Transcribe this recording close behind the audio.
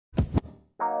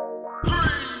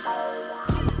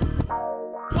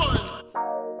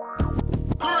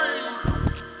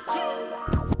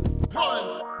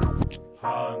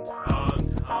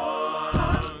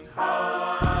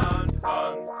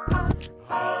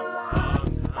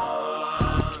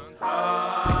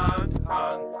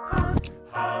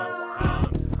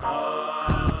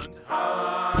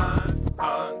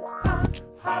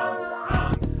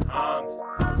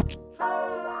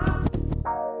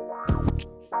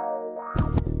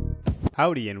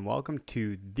Howdy and welcome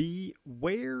to the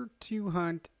Where to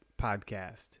Hunt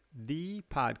podcast, the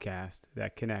podcast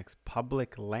that connects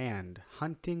public land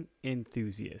hunting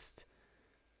enthusiasts.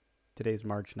 Today's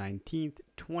March 19th,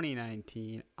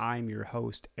 2019. I'm your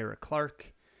host, Eric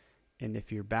Clark, and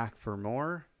if you're back for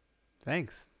more,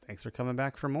 thanks. Thanks for coming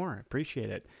back for more. I appreciate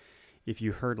it. If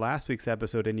you heard last week's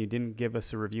episode and you didn't give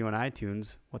us a review on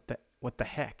iTunes, what the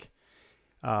heck?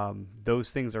 Those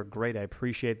things are great. I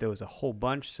appreciate those a whole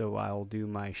bunch, so I'll do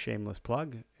my shameless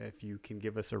plug. If you can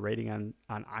give us a rating on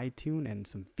iTunes and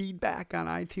some feedback on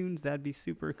iTunes, that'd be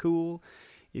super cool.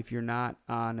 If you're not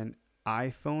on an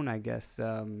iPhone, I guess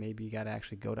maybe you got to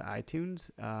actually go to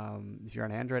iTunes. If you're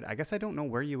on Android, I guess I don't know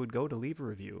where you would go to leave a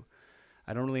review.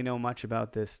 I don't really know much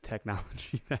about this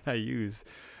technology that I use.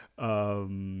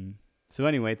 So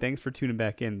anyway, thanks for tuning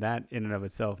back in. That in and of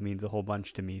itself means a whole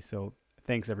bunch to me, so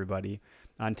thanks everybody.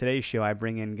 On today's show, I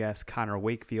bring in guest Connor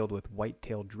Wakefield with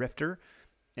Whitetail Drifter,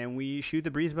 and we shoot the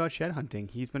breeze about shed hunting.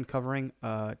 He's been covering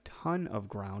a ton of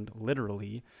ground,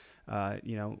 literally,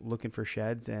 looking for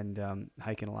sheds and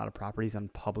hiking a lot of properties on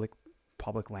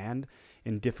public land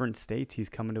in different states. He's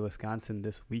coming to Wisconsin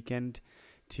this weekend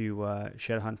to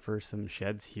shed hunt for some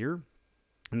sheds here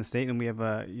in the state, and we have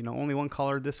only one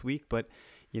caller this week, but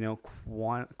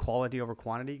quality over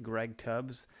quantity. Greg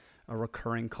Tubbs, a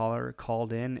recurring caller,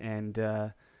 called in,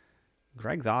 and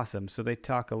Greg's awesome. So they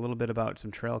talk a little bit about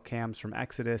some trail cams from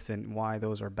Exodus and why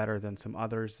those are better than some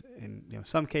others in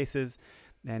some cases.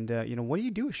 And what do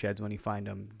you do with sheds when you find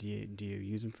them? Do you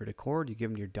use them for decor? Do you give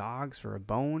them to your dogs for a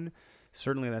bone?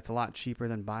 Certainly that's a lot cheaper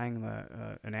than buying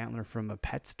an antler from a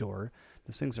pet store.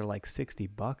 Those things are like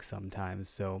 $60 sometimes.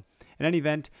 So in any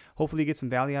event, hopefully you get some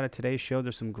value out of today's show.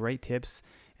 There's some great tips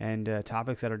and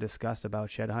topics that are discussed about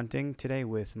shed hunting today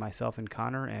with myself and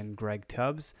Connor and Greg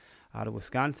Tubbs out of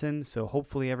Wisconsin. So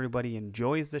hopefully everybody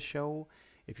enjoys the show.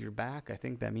 If you're back, I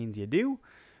think that means you do.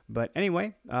 But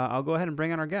anyway, I'll go ahead and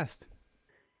bring on our guest.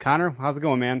 Connor, how's it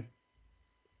going, man?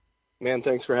 Man,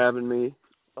 thanks for having me.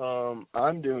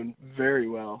 I'm doing very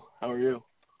well. How are you?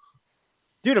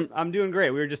 Dude, I'm doing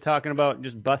great. We were just talking about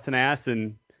just busting ass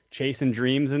and chasing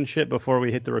dreams and shit before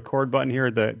we hit the record button here,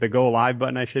 the go live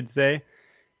button, I should say.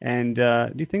 And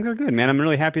these things are good, man. I'm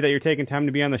really happy that you're taking time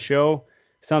to be on the show.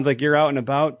 Sounds like you're out and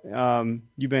about.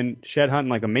 You've been shed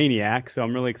hunting like a maniac, so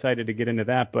I'm really excited to get into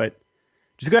that. But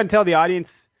just go ahead and tell the audience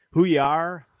who you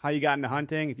are, how you got into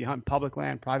hunting, if you hunt public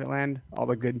land, private land, all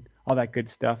that good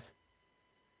stuff.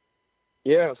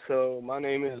 Yeah, so my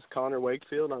name is Connor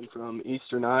Wakefield. I'm from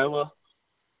Eastern Iowa.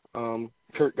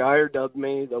 Kurt Geyer dubbed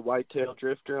me the Whitetail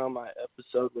Drifter on my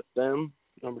episode with them,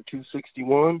 number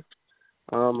 261.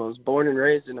 I was born and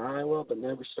raised in Iowa, but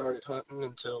never started hunting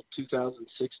until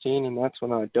 2016, and that's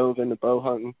when I dove into bow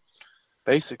hunting,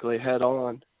 basically head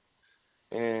on.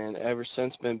 And ever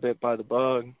since been bit by the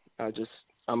bug.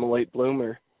 I'm a late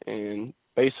bloomer, and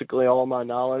basically all my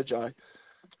knowledge I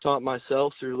taught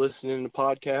myself through listening to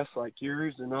podcasts like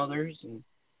yours and others. And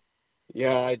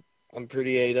yeah, I'm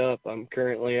pretty ate up. I'm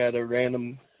currently at a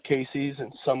random Casey's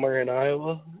somewhere in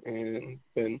Iowa, and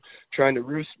been trying to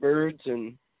roost birds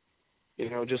and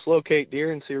just locate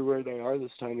deer and see where they are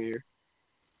this time of year.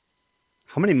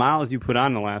 How many miles you put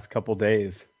on the last couple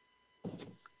days?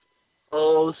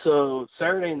 Oh, so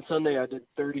Saturday and Sunday I did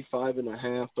 35 and a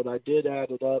half, but I did add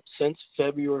it up. Since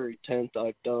February 10th,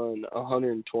 I've done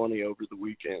 120 over the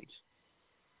weekends.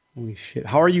 Holy shit.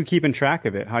 How are you keeping track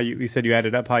of it? You said you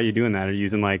added up. How are you doing that? Are you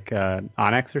using like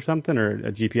Onyx or something, or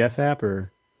a GPS app, or?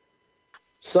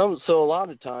 So a lot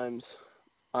of times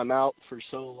I'm out for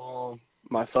so long,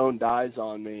 my phone dies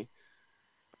on me.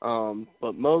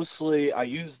 But mostly I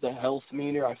use the health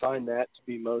meter. I find that to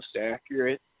be most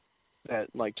accurate. That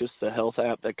like just the health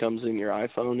app that comes in your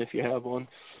iPhone if you have one.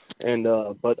 And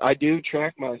but I do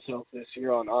track myself this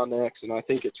year on Onyx, and I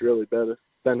think it's really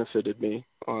benefited me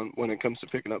when it comes to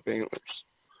picking up antlers.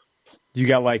 You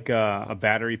got like a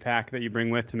battery pack that you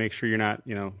bring with to make sure you're not,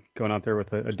 going out there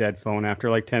with a dead phone after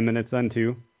like 10 minutes then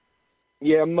too?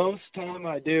 Yeah, most time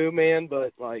I do, man,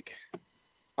 but like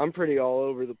I'm pretty all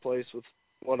over the place with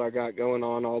what I got going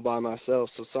on all by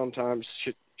myself, so sometimes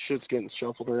shit's getting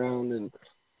shuffled around and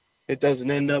it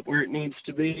doesn't end up where it needs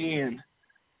to be, and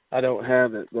I don't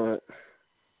have it. But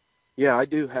yeah, I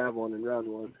do have one and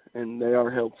run one, and they are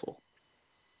helpful.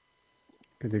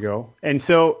 Good to go. And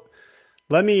so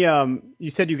Let me,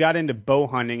 you said you got into bow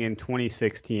hunting in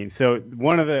 2016. So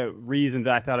one of the reasons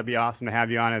I thought it'd be awesome to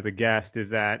have you on as a guest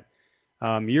is that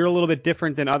you're a little bit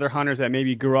different than other hunters that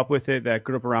maybe grew up with it, that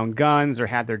grew up around guns or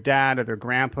had their dad or their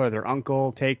grandpa or their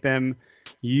uncle take them.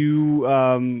 You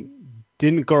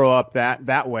didn't grow up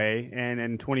that way, and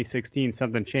in 2016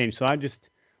 something changed. So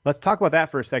let's talk about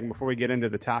that for a second before we get into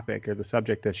the topic or the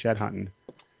subject of shed hunting.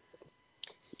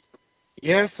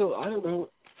 Yeah, so I don't know.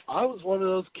 I was one of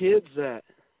those kids that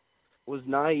was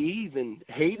naive and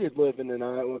hated living in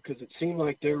Iowa because it seemed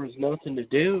like there was nothing to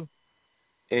do.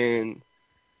 And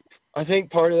I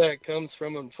think part of that comes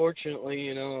from, unfortunately,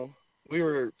 you know, we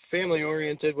were family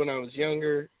oriented when I was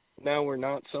younger. Now we're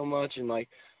not so much. And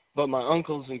but my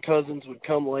uncles and cousins would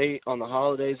come late on the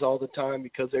holidays all the time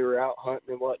because they were out hunting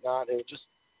and whatnot. And it just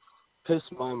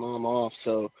pissed my mom off.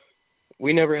 So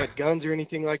we never had guns or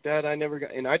anything like that.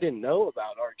 And I didn't know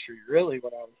about archery really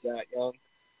when I was that young.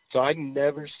 So I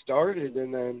never started.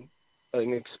 And then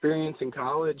an experience in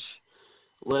college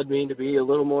led me to be a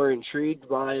little more intrigued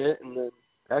by it. And then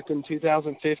back in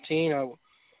 2015, I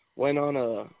went on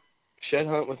a shed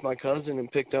hunt with my cousin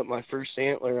and picked up my first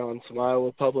antler on some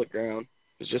Iowa public ground.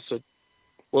 It was just a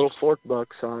little fork buck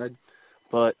side.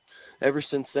 But ever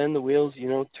since then, the wheels, you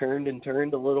know, turned and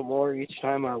turned a little more each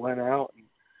time I went out. And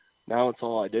now it's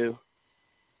all I do.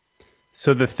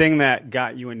 So the thing that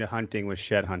got you into hunting was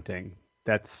shed hunting.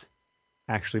 That's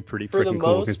actually pretty freaking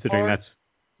cool considering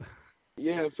that's...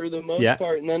 Yeah, for the most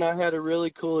part. And then I had a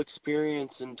really cool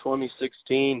experience in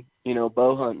 2016, you know,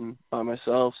 bow hunting by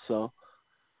myself. So,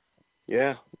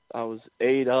 yeah, I was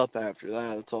ate up after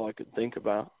that. That's all I could think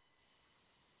about.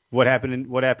 What happened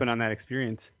on that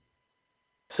experience?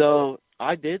 So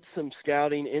I did some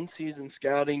scouting, in-season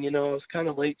scouting. You know, I was kind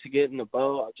of late to get in the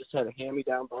bow. I just had a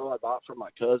hand-me-down bow I bought from my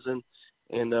cousin.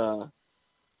 And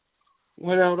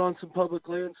went out on some public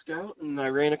land scouting, and I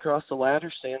ran across a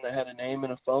ladder stand that had a name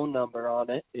and a phone number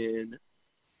on it, and,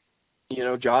 you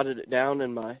know, jotted it down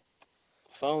in my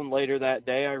phone. Later that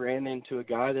day, I ran into a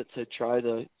guy that said try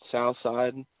the south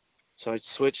side, so I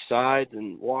switched sides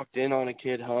and walked in on a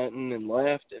kid hunting and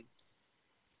left, and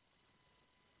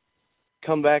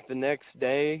come back the next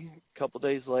day, a couple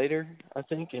days later, I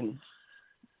think, and,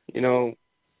 you know,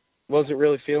 wasn't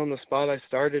really feeling the spot I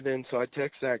started in, so I texted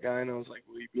that guy, and I was like,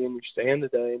 will you be in your stand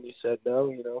today? And he said, no,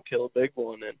 you know, kill a big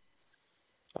one.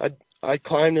 And I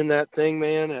climbed in that thing,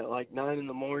 man, at like 9 in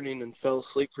the morning and fell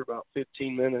asleep for about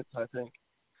 15 minutes, I think.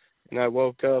 And I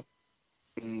woke up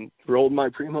and rolled my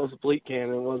Primos bleat can,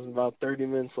 and it wasn't about 30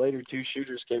 minutes later, 2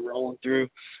 shooters came rolling through,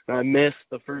 and I missed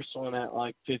the first one at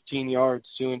like 15 yards,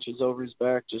 2 inches over his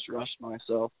back, just rushed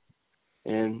myself.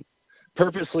 And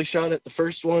purposely shot at the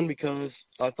first one because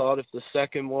I thought if the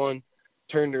second one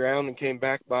turned around and came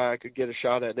back by, I could get a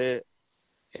shot at it.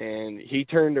 And he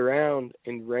turned around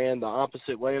and ran the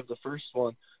opposite way of the first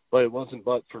one, but it wasn't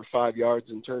but for 5 yards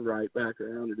and turned right back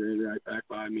around and ran right back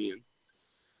by me. And,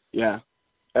 yeah,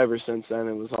 ever since then,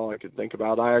 it was all I could think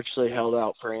about. I actually held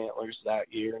out for antlers that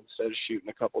year instead of shooting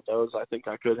a couple does I think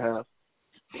I could have.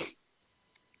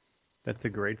 That's a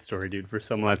great story, dude, for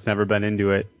someone that's never been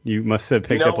into it. You must have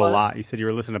picked up a lot. You said you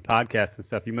were listening to podcasts and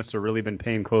stuff. You must have really been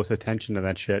paying close attention to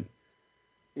that shit.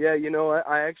 Yeah, you know,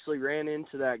 I actually ran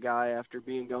into that guy after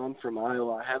being gone from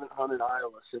Iowa. I haven't hunted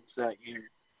Iowa since that year,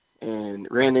 and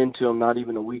ran into him not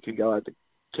even a week ago at the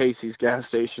Casey's gas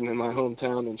station in my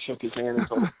hometown and shook his hand and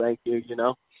told him thank you, you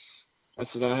know. I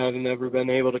said I haven't ever been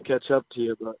able to catch up to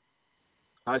you, but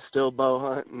I still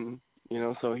bow hunt, and you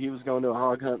know, so he was going to a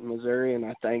hog hunt in Missouri, and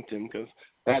I thanked him because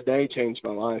that day changed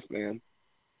my life, man.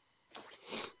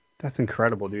 That's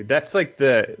incredible, dude. That's like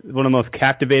one of the most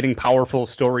captivating, powerful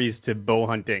stories to bow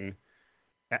hunting.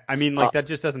 I mean, like that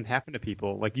just doesn't happen to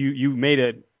people. Like you made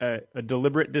a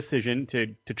deliberate decision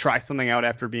to try something out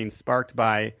after being sparked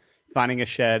by finding a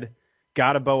shed,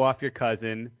 got a bow off your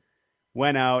cousin,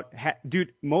 went out.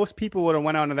 Dude, most people would have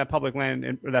went out into that public land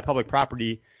or that public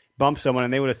property, bumped someone,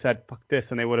 and they would have said, fuck this,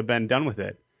 and they would have been done with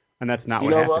it. And that's not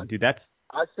what happened, dude.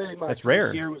 I'd say my that's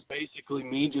rare. Year was basically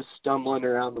me just stumbling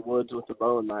around the woods with a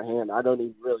bow in my hand. I don't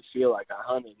even really feel like I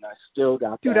hunted, and I still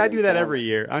got Dude, I do that every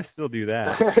year. I still do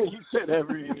that. You said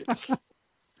every year.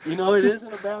 You know, it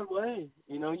isn't a bad way.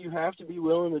 You know, you have to be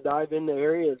willing to dive into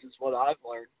areas is what I've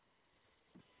learned,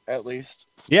 at least.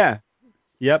 Yeah.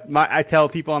 Yep. I tell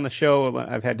people on the show,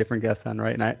 I've had different guests on,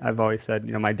 right? And I've always said,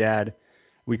 you know, my dad,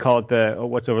 we call it the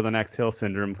what's over the next hill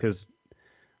syndrome because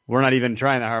we're not even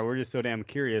trying that hard. We're just so damn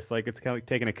curious. Like it's kind of like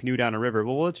taking a canoe down a river.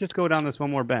 Well, let's just go down this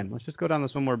one more bend. Let's just go down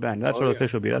this one more bend. That's what the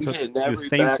fish will be. That's what the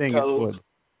same thing it would.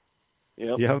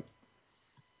 Yep. Yep.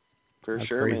 For That's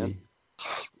sure, crazy. man.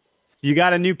 You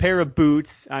got a new pair of boots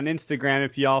on Instagram.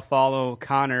 If y'all follow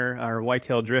Connor, our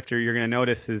whitetail drifter, you're going to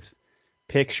notice his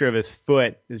picture of his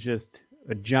foot is just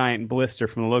a giant blister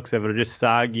from the looks of it, or just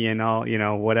soggy and all,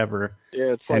 whatever.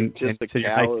 Yeah, it's like just a so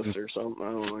callus or something.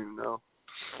 I don't even know.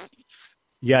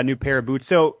 You got a new pair of boots.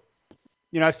 So,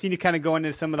 I've seen you kind of go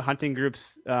into some of the hunting groups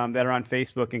that are on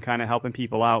Facebook and kind of helping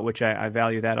people out, which I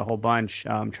value that a whole bunch.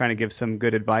 Trying to give some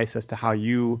good advice as to how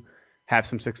you have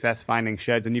some success finding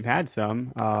sheds, and you've had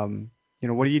some.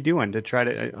 What are you doing to try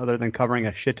to, other than covering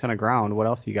a shit ton of ground, what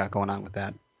else you got going on with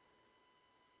that?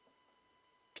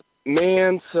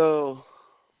 Man, so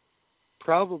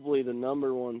probably the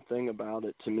number one thing about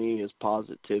it to me is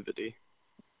positivity.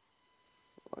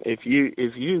 If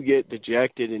you get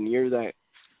dejected and you're that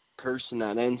person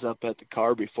that ends up at the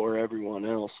car before everyone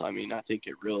else, I think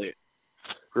it really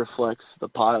reflects the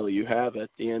pile you have at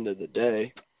the end of the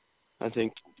day. I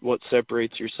think what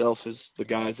separates yourself is the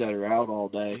guys that are out all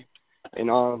day.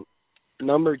 And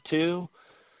number two,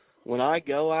 when I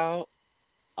go out,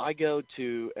 I go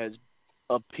to as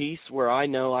a piece where I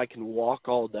know I can walk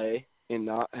all day and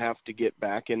not have to get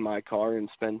back in my car and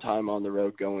spend time on the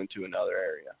road going to another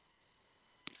area.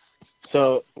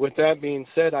 So with that being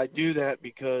said, I do that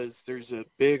because there's a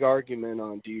big argument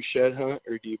on, do you shed hunt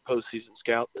or do you postseason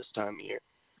scout this time of year?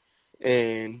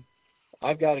 And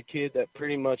I've got a kid that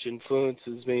pretty much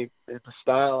influences me at the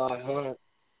style I hunt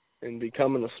and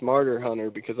becoming a smarter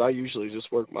hunter, because I usually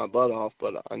just work my butt off,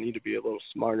 but I need to be a little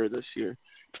smarter this year.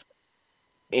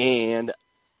 And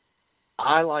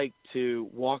I like to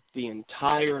walk the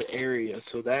entire area,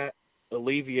 so that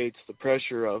alleviates the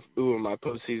pressure of, am I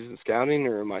postseason scouting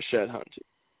or am I shed hunting?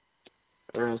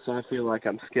 Or else I feel like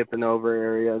I'm skipping over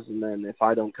areas, and then if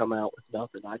I don't come out with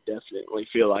nothing, I definitely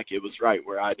feel like it was right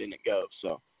where I didn't go.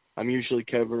 So I'm usually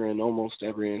covering almost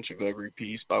every inch of every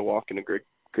piece by walking a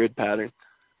grid pattern.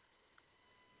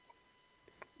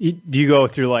 Do you go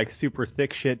through like super thick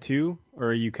shit too, or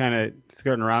are you kind of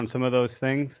skirting around some of those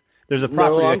things? There's a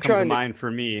property that comes to mind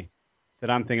for me that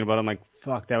I'm thinking about. I'm like,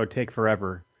 fuck, that would take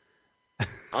forever.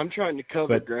 I'm trying to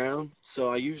cover ground, so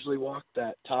I usually walk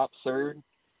that top third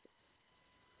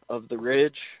of the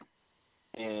ridge,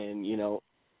 and,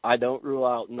 I don't rule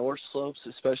out north slopes,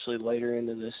 especially later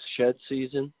into this shed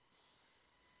season,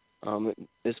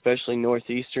 especially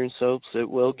northeastern slopes. It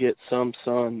will get some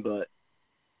sun, but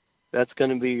that's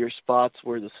going to be your spots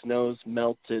where the snow's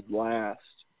melted last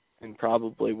and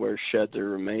probably where sheds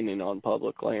are remaining on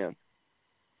public land.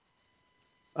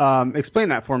 Explain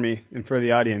that for me and for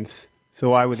the audience. So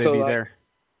why would they be there?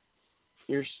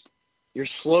 Your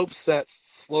slopes that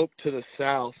slope to the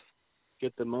south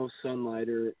get the most sunlight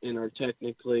and are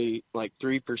technically like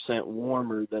 3%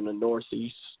 warmer than a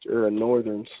northeast or a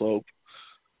northern slope.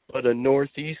 But a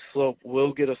northeast slope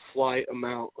will get a slight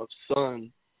amount of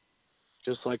sun,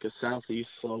 just like a southeast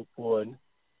slope would,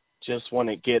 just when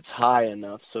it gets high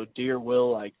enough. So deer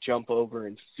will jump over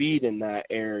and feed in that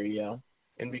area.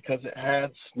 And because it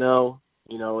had snow,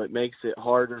 it makes it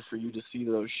harder for you to see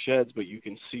those sheds, but you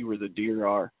can see where the deer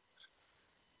are.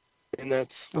 And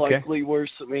that's likely where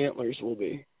some antlers will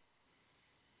be.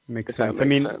 Makes sense.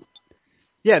 Sense.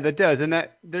 Yeah, that does. And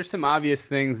that there's some obvious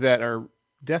things that are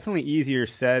definitely easier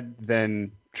said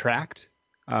than tracked.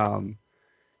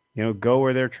 Go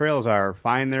where their trails are,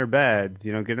 find their beds,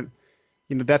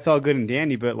 that's all good and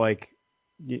dandy, but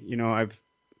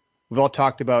we've all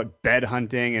talked about bed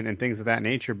hunting and things of that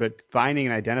nature, but finding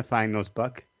and identifying those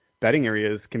buck bedding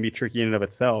areas can be tricky in and of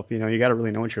itself. You got to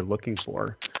really know what you're looking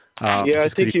for. I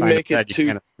think you make it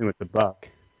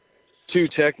too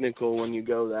technical when you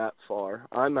go that far.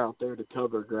 I'm out there to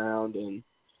cover ground, and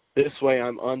this way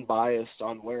I'm unbiased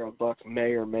on where a buck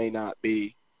may or may not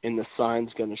be, and the sign's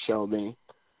going to show me,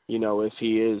 if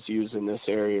he is using this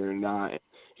area or not.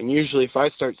 And usually if I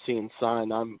start seeing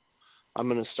sign, I'm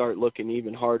going to start looking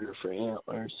even harder for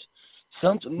antlers.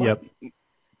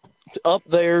 Up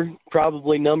there,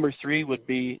 probably number 3 would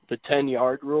be the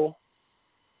 10-yard rule,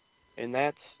 and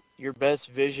that's your best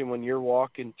vision when you're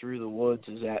walking through the woods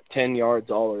is at 10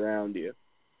 yards all around you.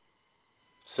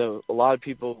 So a lot of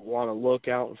people want to look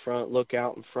out in front,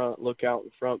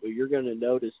 but you're going to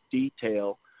notice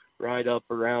detail right up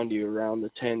around you around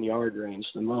the 10-yard range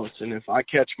the most. And if I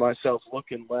catch myself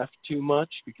looking left too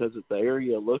much because the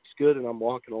area looks good and I'm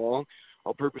walking along,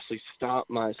 I'll purposely stop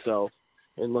myself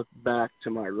and look back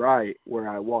to my right where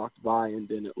I walked by and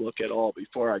didn't look at all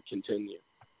before I continue.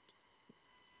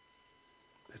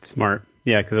 That's smart.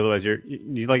 Yeah, because otherwise you're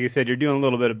like you said, you're doing a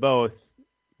little bit of both,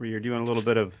 where you're doing a little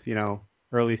bit of,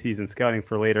 early season scouting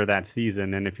for later that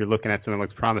season. And if you're looking at something that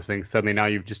looks promising, suddenly now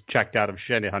you've just checked out of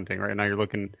shed hunting, right? Now you're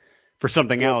looking for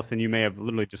something else, and you may have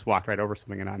literally just walked right over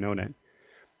something and not known it.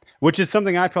 Which is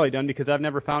something I've probably done because I've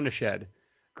never found a shed.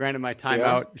 Granted, my time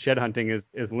out shed hunting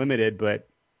is limited, but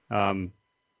I'm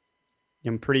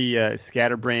pretty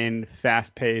scatterbrained,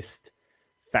 fast-paced,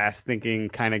 fast-thinking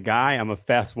kind of guy. I'm a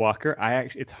fast walker.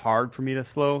 It's hard for me to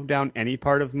slow down any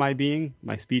part of my being,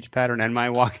 my speech pattern and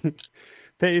my walking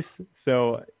pace.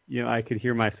 So, I could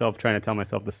hear myself trying to tell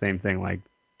myself the same thing, like,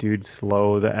 dude,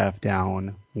 slow the F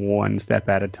down, one step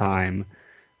at a time.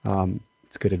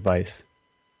 It's good advice.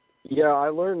 Yeah, I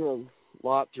learned a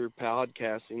lot through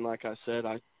podcasting. Like I said,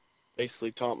 I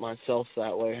basically taught myself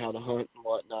that way how to hunt and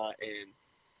whatnot,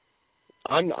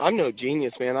 and I'm no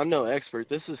genius, man. I'm no expert.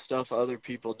 This is stuff other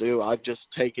people do. I've just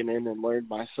taken in and learned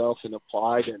myself and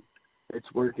applied, and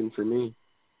it's working for me.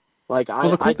 Like, I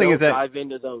don't dive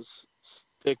into those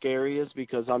thick areas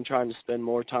because I'm trying to spend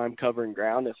more time covering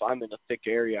ground. If I'm in a thick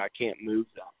area, I can't move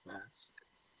that fast.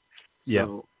 Yeah.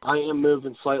 So I am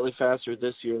moving slightly faster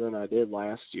this year than I did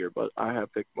last year, but I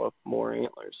have picked up more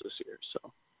antlers this year.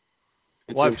 So.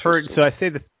 Well, I've heard. So I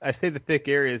say the thick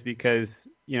areas because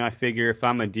I figure if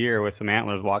I'm a deer with some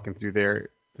antlers walking through there,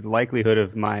 the likelihood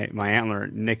of my antler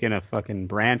nicking a fucking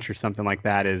branch or something like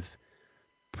that is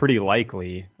pretty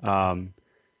likely. And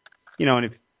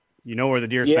if where the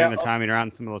deer spend their time and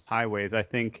around some of those highways, I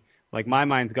think. Like, my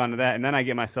mind's gone to that, and then I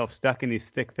get myself stuck in these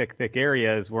thick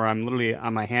areas where I'm literally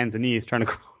on my hands and knees trying to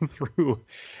crawl through.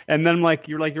 And then,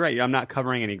 you're right. I'm not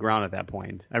covering any ground at that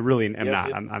point. I really am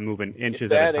not. I'm moving inches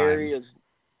at a time.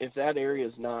 If that area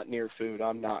is not near food,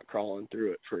 I'm not crawling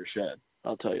through it for a shed.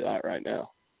 I'll tell you that right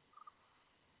now.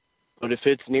 But if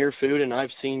it's near food and I've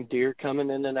seen deer coming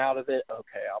in and out of it,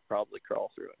 okay, I'll probably crawl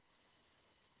through it.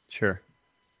 Sure.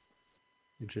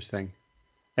 Interesting.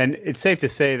 And it's safe to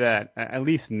say that, at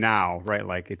least now, right,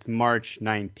 like it's March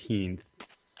 19th,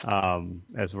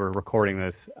 as we're recording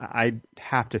this, I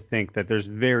have to think that there's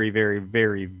very, very,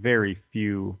 very, very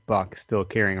few bucks still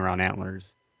carrying around antlers.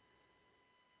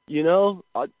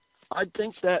 I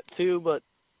think that too, but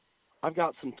I've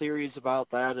got some theories about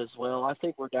that as well. I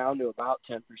think we're down to about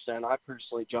 10%. I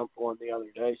personally jumped one the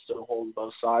other day, still holding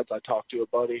both sides. I talked to a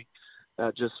buddy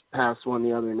that just passed one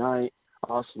the other night.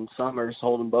 Austin Summers,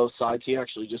 holding both sides. He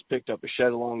actually just picked up a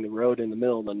shed along the road in the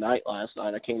middle of the night last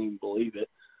night. I can't even believe it.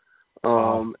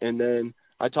 And then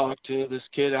I talked to this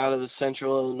kid out of the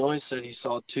central Illinois, said he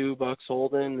saw 2 bucks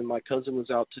holding, and my cousin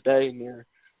was out today near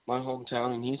my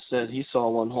hometown, and he said he saw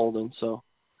one holding. So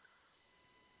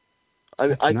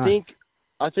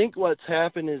I think what's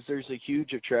happened is there's a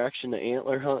huge attraction to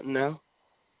antler hunting now,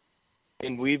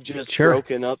 and we've just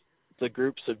broken up the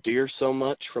groups of deer so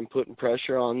much from putting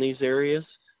pressure on these areas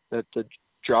that the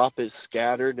drop is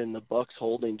scattered and the bucks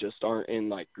holding just aren't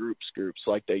in groups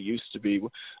like they used to be.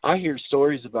 I hear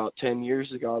stories about 10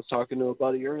 years ago. I was talking to a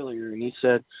buddy earlier, and he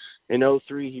said in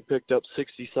 2003 he picked up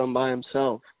 60 some by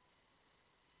himself.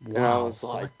 Wow, and I was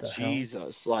like,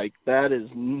 Jesus, that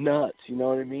is nuts, you know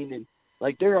what I mean? And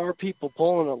there are people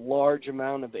pulling a large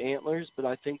amount of antlers, but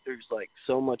I think there's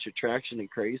so much attraction and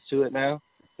craze to it now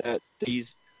that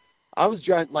I was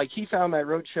driving, he found my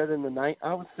road shed in the night.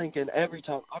 I was thinking every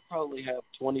time, I probably have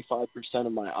 25%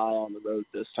 of my eye on the road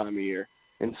this time of year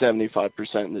and 75%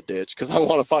 in the ditch because I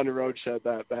want to find a road shed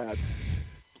that bad.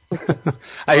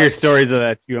 I hear stories of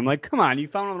that too. I'm like, come on, you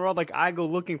found on the road. I go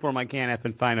looking for them, I can't have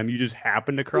and find them. You just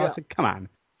happen to cross it? Come on.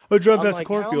 I drove past the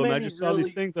cornfield and I just saw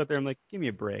these things out there. I'm like, give me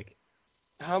a break.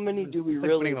 How many do we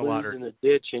really lose in the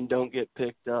ditch and don't get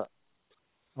picked up?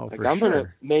 Oh, I'm going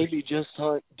to maybe just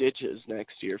hunt ditches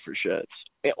next year for sheds.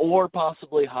 Or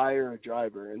possibly hire a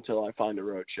driver until I find a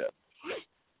road shed.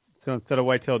 So instead of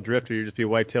white-tailed drifter, you just be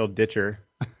white-tailed ditcher.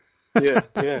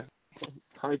 Yeah.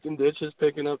 Hiking ditches,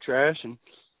 picking up trash, and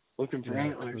looking for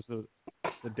antlers.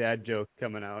 The dad joke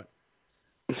coming out.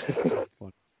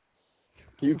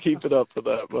 You keep it up for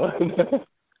that, bud.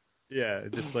 Yeah,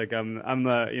 just like I'm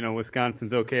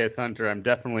Wisconsin's okayest hunter. I'm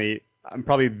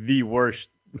probably the worst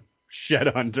shed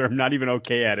hunter. I'm not even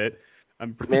okay at it.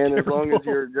 I'm Man, as long as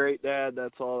you're a great dad,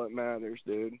 that's all that matters,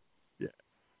 dude.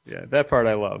 Yeah, that part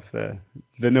I love. The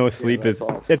no sleep is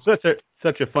awesome. It's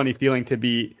such a funny feeling to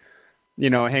be,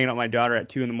 hanging out with my daughter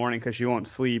at 2 a.m. because she won't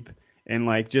sleep and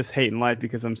just hating life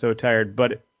because I'm so tired.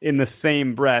 But in the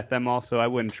same breath, I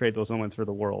wouldn't trade those moments for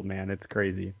the world, man. It's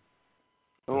crazy.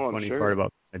 Oh, I'm funny sure. part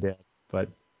about my dad, but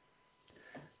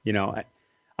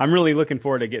I'm really looking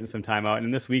forward to getting some time out.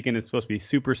 And this weekend is supposed to be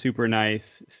super, super nice.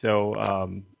 So,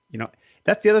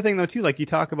 that's the other thing though too. You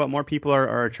talk about more people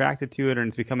are attracted to it, and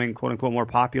it's becoming quote unquote more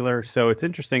popular. So it's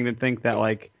interesting to think that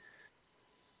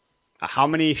how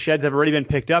many sheds have already been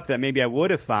picked up that maybe I would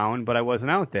have found, but I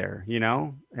wasn't out there,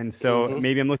 And so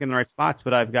maybe I'm looking in the right spots,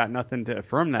 but I've got nothing to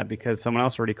affirm that because someone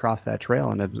else already crossed that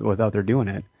trail and was out there doing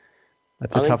it.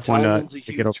 That's a tough one timing's to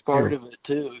a get over. huge part of it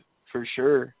too, for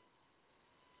sure.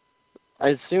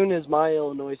 As soon as my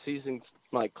Illinois season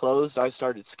closed, I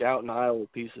started scouting Iowa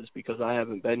pieces because I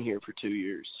haven't been here for 2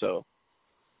 years. So,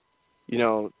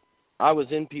 I was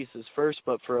in pieces first,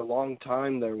 but for a long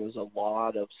time there was a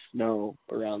lot of snow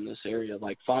around this area.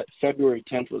 February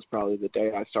 10th was probably the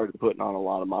day I started putting on a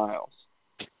lot of miles.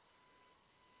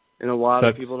 And a lot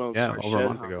of people don't start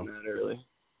shed hunting that early.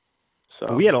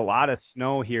 So we had a lot of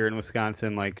snow here in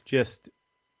Wisconsin, just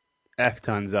F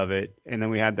tons of it. And then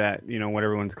we had that, what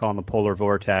everyone's calling the polar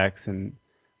vortex and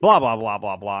blah, blah, blah,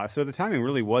 blah, blah. So the timing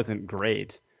really wasn't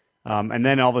great. And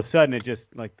then all of a sudden it just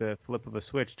the flip of a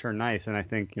switch turned nice. And I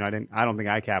think, I don't think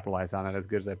I capitalized on it as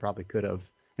good as I probably could have.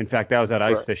 In fact, I was out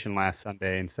ice fishing last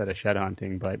Sunday instead of shed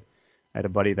hunting, but I had a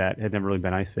buddy that had never really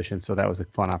been ice fishing. So that was a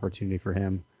fun opportunity for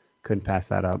him. Couldn't pass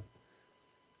that up.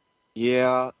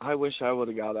 Yeah, I wish I would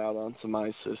have got out on some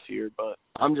ice this year, but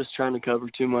I'm just trying to cover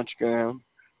too much ground.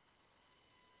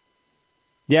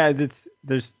 Yeah,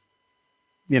 there's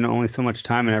only so much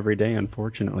time in every day,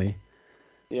 unfortunately.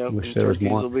 Yeah, wish there was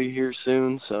more. Will be here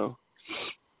soon, so.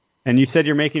 And you said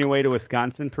you're making your way to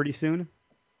Wisconsin pretty soon?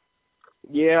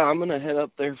 Yeah, I'm going to head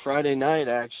up there Friday night,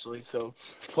 actually. So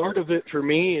part of it for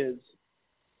me is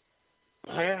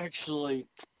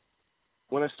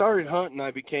when I started hunting,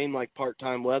 I became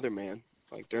part-time weatherman.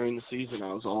 During the season,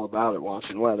 I was all about it,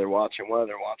 watching weather.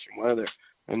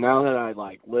 And now that I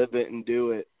live it and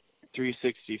do it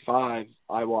 365,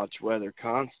 I watch weather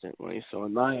constantly. So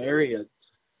in my area,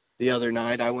 the other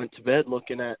night, I went to bed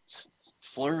looking at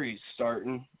flurries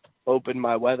starting, opened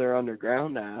my Weather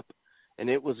Underground app, and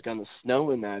it was going to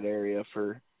snow in that area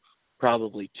for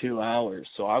probably 2 hours.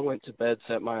 So I went to bed,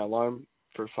 set my alarm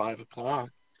for 5 o'clock,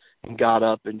 and got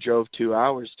up and drove 2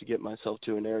 hours to get myself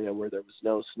to an area where there was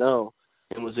no snow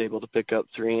and was able to pick up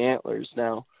 3 antlers.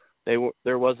 Now,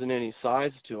 there wasn't any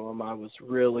size to them. I was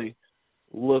really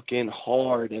looking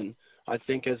hard, and I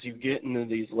think as you get into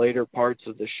these later parts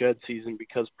of the shed season,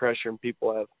 because pressure and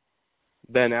people have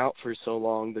been out for so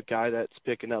long, the guy that's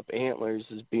picking up antlers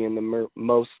is being the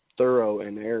most thorough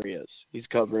in areas. He's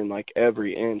covering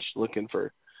every inch, looking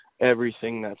for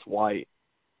everything that's white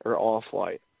or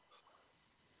off-white.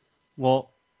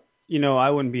 Well, I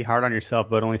wouldn't be hard on yourself,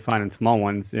 but only finding small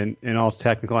ones. In all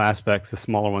technical aspects, the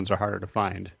smaller ones are harder to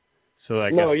find. So I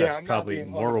guess that's I'm probably not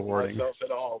being more rewarding. Myself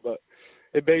at all, but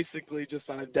it basically just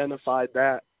identified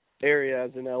that area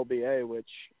as an LBA, which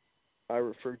I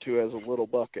refer to as a little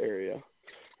buck area.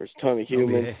 There's a ton of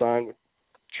humans, sign with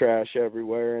trash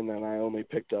everywhere, and then I only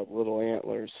picked up little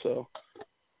antlers. So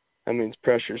that means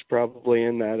pressure's probably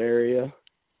in that area.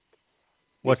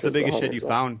 What's the biggest shed you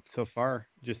found so far,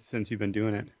 just since you've been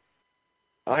doing it?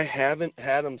 I haven't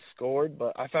had them scored,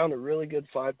 but I found a really good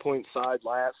 5-point side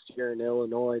last year in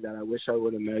Illinois that I wish I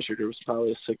would have measured. It was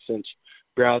probably a 6-inch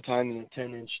brow tine and a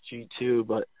 10-inch G2,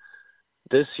 but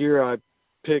this year I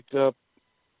picked up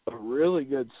a really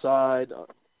good side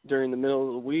during the middle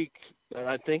of the week that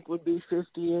I think would be 50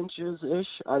 inches-ish.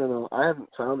 I don't know. I haven't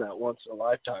found that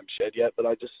once-in-a-lifetime shed yet, but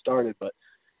I just started. But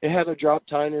it had a drop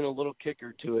tine and a little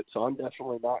kicker to it, so I'm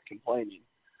definitely not complaining.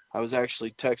 I was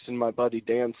actually texting my buddy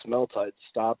Dan Smeltz. I'd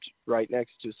stopped right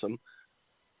next to some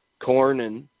corn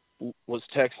and was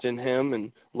texting him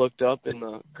and looked up in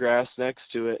the grass next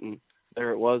to it, and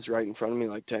there it was right in front of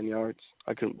me, 10 yards.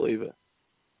 I couldn't believe it.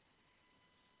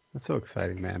 That's so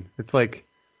exciting, man. It's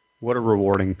what a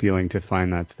rewarding feeling to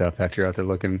find that stuff after you're out there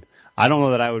looking. I don't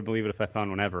know that I would believe it if I found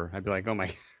one ever. I'd be like, oh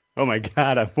my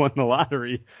God, I've won the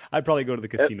lottery. I'd probably go to the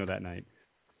casino that night.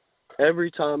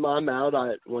 Every time I'm out,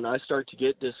 when I start to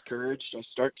get discouraged, I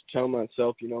start to tell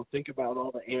myself, think about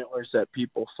all the antlers that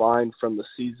people find from the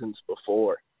seasons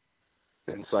before.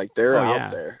 And it's they're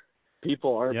out there.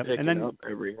 People aren't picking up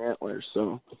every antler,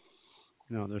 so.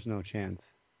 No, there's no chance.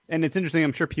 And it's interesting,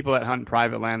 I'm sure people that hunt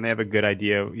private land, they have a good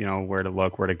idea, where to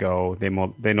look, where to go. They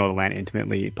know the land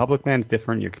intimately. Public land's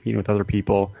different. You're competing with other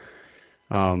people.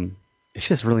 It's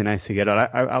just really nice to get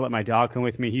out. I let my dog come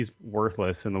with me. He's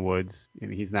worthless in the woods.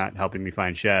 He's not helping me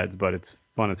find sheds, but it's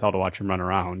fun as hell to watch him run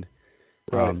around.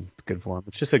 Right. It's good for him.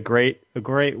 It's just a great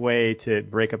way to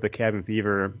break up the cabin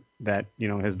fever that,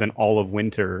 has been all of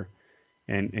winter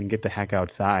and get the heck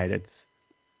outside. It's,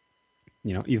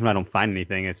 even if I don't find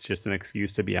anything, it's just an excuse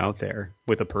to be out there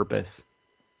with a purpose.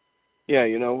 Yeah,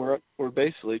 we're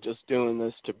basically just doing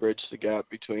this to bridge the gap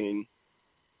between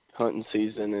hunting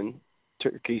season and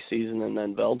turkey season and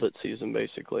then velvet season,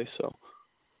 basically. So.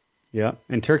 Yeah,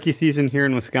 and turkey season here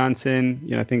in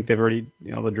Wisconsin, I think they've already,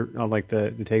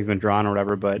 the tag's been drawn or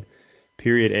whatever, but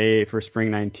period A for spring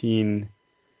 19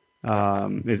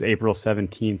 is April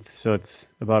 17th, so it's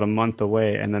about a month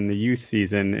away, and then the youth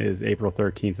season is April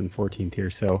 13th and 14th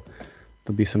here, so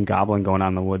there'll be some gobbling going on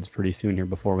in the woods pretty soon here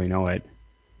before we know it.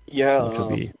 Yeah,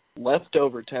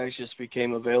 leftover tags just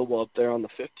became available up there on the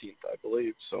 15th, I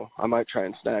believe, so I might try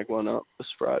and snag one up this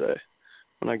Friday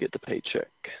when I get the paycheck.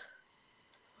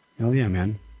 Oh, yeah,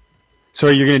 man. So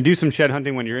you're going to do some shed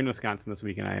hunting when you're in Wisconsin this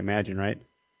weekend, I imagine, right?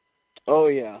 Oh,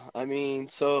 yeah. I mean,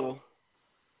 so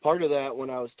part of that when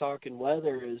I was talking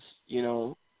weather is, you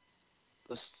know,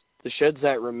 the sheds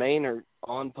that remain are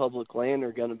on public land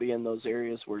are going to be in those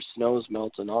areas where snow's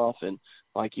melting off. And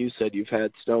like you said, you've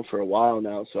had snow for a while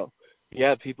now. So,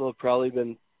 yeah, people have probably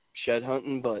been shed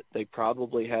hunting, but they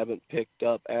probably haven't picked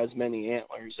up as many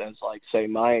antlers as, like, say,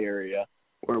 my area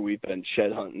where we've been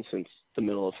shed hunting since the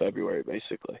middle of February,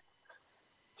 basically.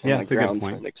 So yeah, my that's a good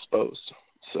point. been exposed.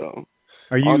 So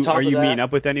are you meeting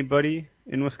up with anybody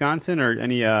in Wisconsin or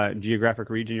any geographic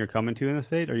region you're coming to in the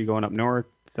state? Are you going up north,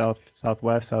 south,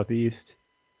 southwest, southeast?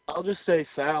 I'll just say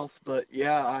south, but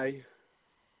yeah,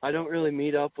 I don't really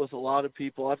meet up with a lot of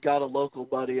people. I've got a local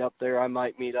buddy up there I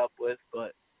might meet up with,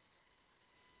 but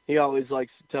he always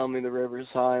likes to tell me the river's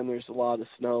high and there's a lot of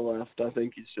snow left. I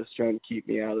think he's just trying to keep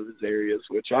me out of his areas,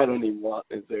 which I don't even want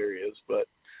in his areas, but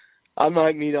I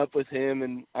might meet up with him.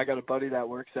 And I got a buddy that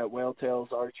works at Whale Tails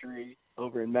Archery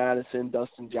over in Madison,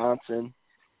 Dustin Johnson.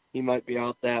 He might be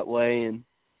out that way and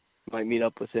might meet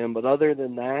up with him. But other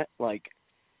than that, like,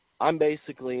 I'm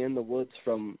basically in the woods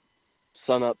from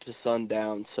sun up to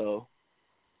sundown. So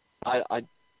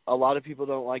a lot of people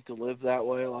don't like to live that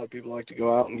way. A lot of people like to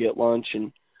go out and get lunch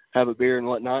and have a beer and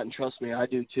whatnot. And trust me, I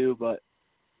do too. But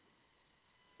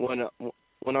when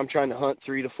I'm trying to hunt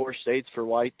 3 to 4 states for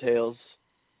whitetails,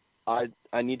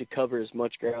 I need to cover as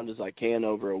much ground as I can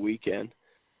over a weekend.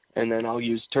 And then I'll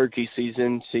use turkey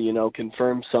season to, you know,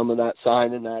 confirm some of that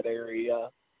sign in that area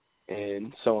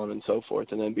and so on and so forth,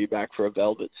 and then be back for a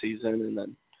velvet season and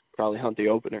then probably hunt the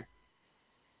opener.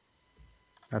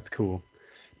 That's cool.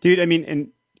 Dude, I mean, and,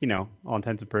 you know, all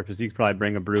intents and purposes, you could probably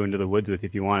bring a brew into the woods with you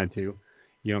if you wanted to.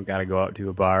 You don't got to go out to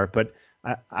a bar. But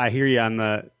I hear you on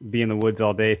the be in the woods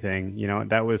all day thing. You know,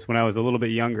 that was when I was a little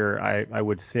bit younger, I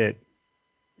would sit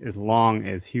as long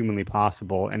as humanly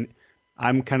possible. And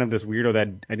I'm kind of this weirdo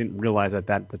that I didn't realize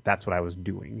that's what I was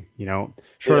doing, you know.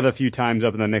 Short of a few times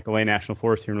up in the Nicolet National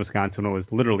Forest here in Wisconsin when it was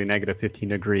literally negative 15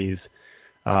 degrees,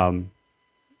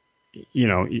 you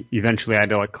know, eventually I had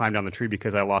to like climb down the tree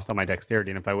because I lost all my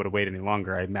dexterity, and if I would have waited any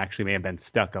longer, I actually may have been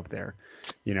stuck up there,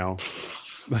 you know.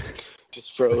 Just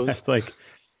froze. That's like,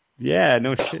 yeah,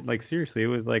 no shit. Like seriously, it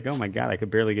was like, oh my god, I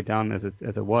could barely get down as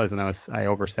it was, and I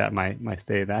oversat my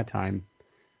stay at that time.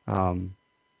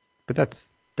 But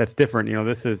that's different. You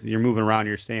know, you're moving around,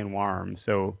 you're staying warm,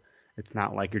 so it's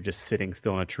not like you're just sitting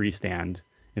still in a tree stand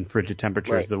in frigid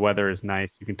temperatures. Right. The weather is nice.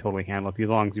 You can totally handle it as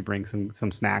long as you bring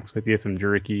some snacks with you, some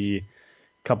jerky,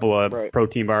 a couple of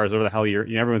protein bars, whatever the hell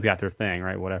everyone's got their thing,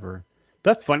 right? Whatever.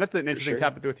 But that's fun. That's an interesting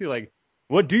topic to do too. Like,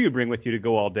 what do you bring with you to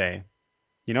go all day?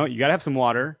 You know, you got to have some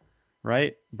water,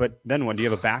 right? But then what? Do you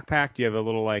have a backpack? Do you have a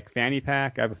little, like, fanny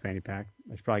pack? I have a fanny pack.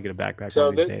 I should probably get a backpack one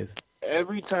of these days.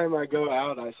 Every time I go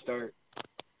out, I start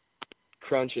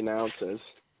crunching ounces.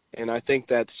 And I think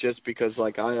that's just because,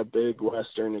 like, I have big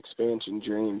Western expansion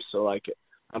dreams. So, like,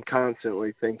 I'm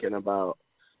constantly thinking about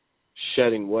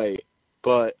shedding weight.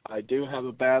 But I do have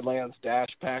a Badlands Dash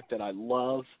Pack that I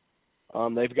love.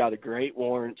 They've got a great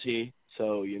warranty.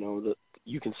 So, you know,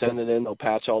 you can send it in. They'll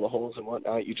patch all the holes and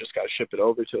whatnot. You just got to ship it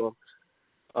over to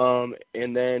them.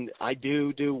 And then I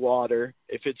do water.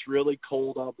 If it's really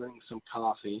cold, I'll bring some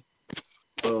coffee.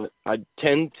 But I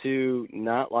tend to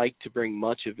not like to bring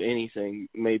much of anything,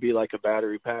 maybe like a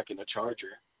battery pack and a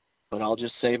charger. But I'll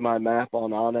just save my map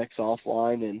on Onyx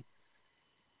offline and,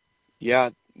 yeah,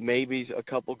 maybe a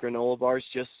couple granola bars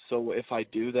just so if I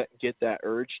do get that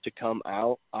urge to come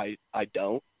out, I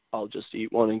don't. I'll just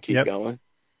eat one and keep going.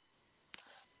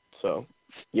 So,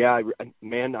 yeah,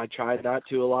 I try not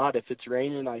to a lot. If it's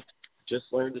raining, I just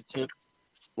learned a tip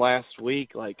last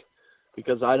week, like,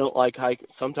 because I don't like hiking.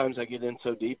 Sometimes I get in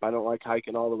so deep, I don't like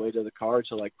hiking all the way to the car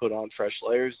to, like, put on fresh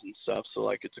layers and stuff. So,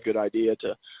 like, it's a good idea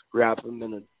to wrap them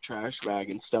in a trash bag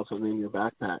and stuff them in your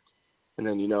backpack. And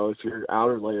then, you know, if your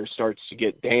outer layer starts to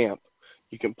get damp,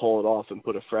 you can pull it off and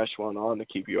put a fresh one on to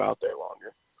keep you out there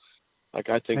longer. Like,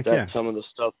 I think that's some of the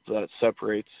stuff that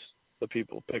separates the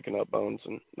people picking up bones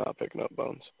and not picking up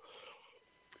bones.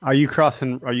 Are you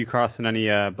crossing any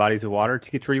bodies of water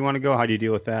to get to where you want to go? How do you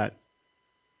deal with that?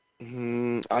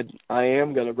 I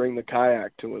am going to bring the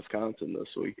kayak to Wisconsin this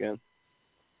weekend.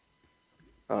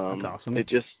 That's awesome. It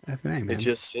just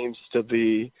seems to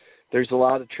be there's a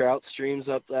lot of trout streams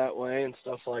up that way and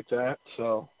stuff like that.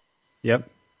 So Yep.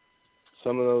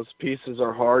 some of those pieces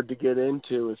are hard to get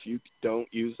into if you don't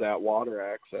use that water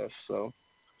access. So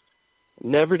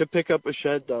never to pick up a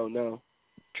shed, though, no.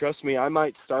 Trust me, I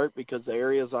might start because the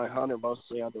areas I hunt are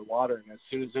mostly underwater, and as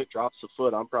soon as it drops a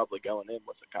foot, I'm probably going in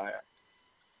with a kayak.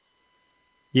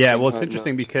 Yeah, well, it's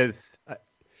interesting because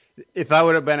if I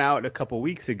would have been out a couple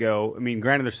weeks ago, I mean,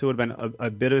 granted, there still would have been a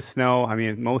bit of snow. I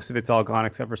mean, most of it's all gone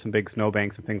except for some big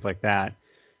snowbanks and things like that.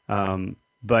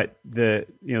 But the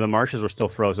marshes were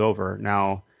still froze over.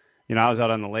 Now, I was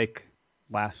out on the lake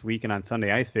last week and on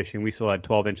Sunday ice fishing. We still had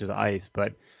 12 inches of ice,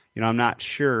 but I'm not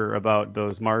sure about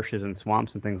those marshes and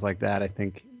swamps and things like that. I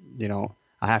think,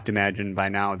 I have to imagine by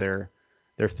now they're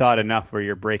thawed enough where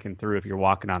you're breaking through if you're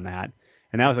walking on that.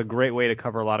 And that was a great way to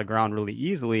cover a lot of ground really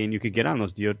easily, and you could get on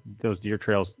those deer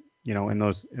trails, in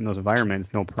those environments,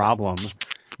 no problem.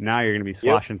 Now you're going to be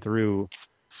sloshing through,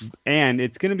 and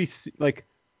it's going to be like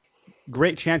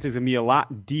great chances it's going to be a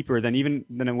lot deeper than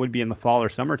it would be in the fall or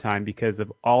summertime because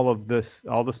of all the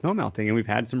snow melting, and we've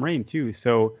had some rain too.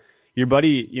 So your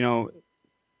buddy,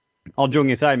 all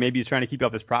joking aside, maybe he's trying to keep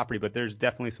up his property, but there's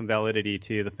definitely some validity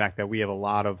to the fact that we have a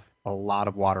lot of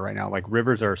water right now. Like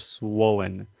rivers are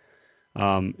swollen.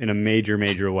 In a major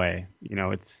way,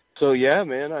 it's. So yeah,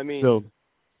 man. I mean,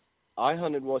 I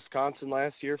hunted Wisconsin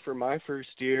last year for my first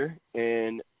year,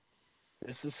 and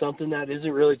this is something that isn't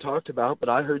really talked about, but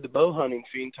I heard the bow hunting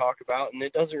fiend talk about, and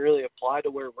it doesn't really apply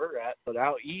to where we're at. But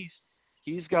out east,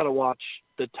 he's got to watch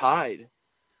the tide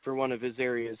for one of his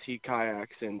areas he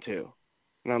kayaks into,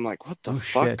 and I'm like, what the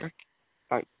fuck?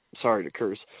 I'm sorry to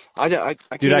curse. I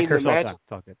can't even imagine.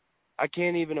 I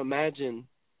can't even imagine.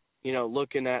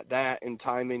 Looking at that and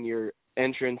timing your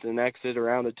entrance and exit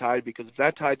around the tide, because if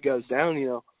that tide goes down,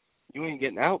 you ain't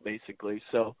getting out basically.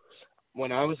 So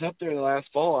when I was up there last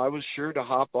fall, I was sure to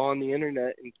hop on the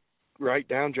internet and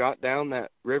jot down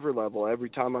that river level every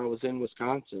time I was in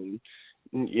Wisconsin,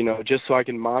 just so I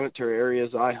can monitor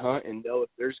areas I hunt and know if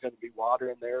there's going to be water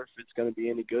in there, if it's going to be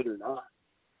any good or not.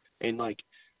 And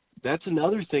that's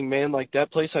another thing, man. Like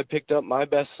that place I picked up my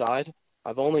best side,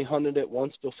 I've only hunted it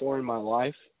once before in my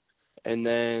life. And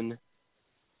then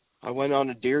I went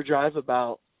on a deer drive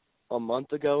about a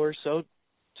month ago or so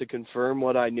to confirm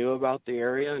what I knew about the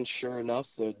area, and sure enough,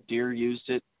 the deer used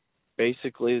it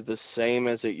basically the same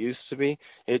as it used to be.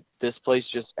 This place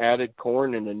just added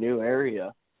corn in a new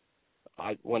area.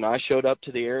 When I showed up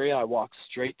to the area, I walked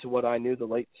straight to what I knew the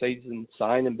late season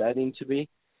sign and bedding to be,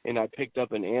 and I picked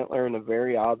up an antler in a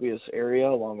very obvious area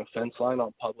along a fence line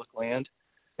on public land,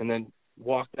 and then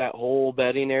walked that whole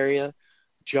bedding area,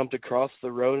 jumped across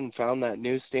the road and found that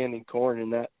new standing corn,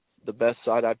 and the best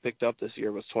side I picked up this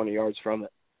year was 20 yards from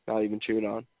it, not even chewed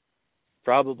on.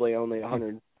 Probably only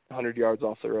 100 yards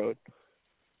off the road.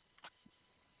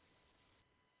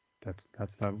 That's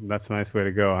a nice way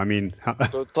to go. I mean,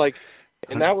 so it's like,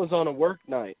 and that was on a work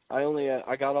night. I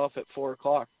got off at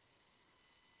 4:00.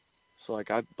 So I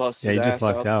busted ass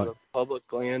out to the public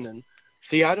land, and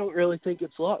see, I don't really think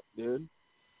it's luck, dude.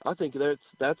 I think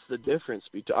that's the difference.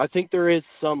 I think there is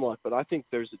some luck, but I think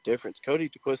there's a difference. Cody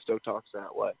DeQuisto talks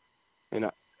that way. And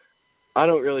I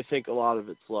don't really think a lot of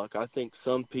it's luck. I think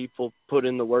some people put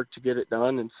in the work to get it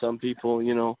done, and some people,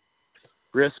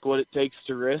 risk what it takes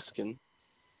to risk. And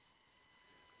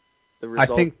the result,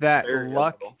 I think that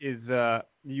luck is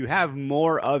you have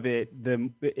more of it.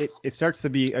 It starts to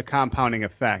be a compounding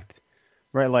effect,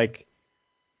 right? Like,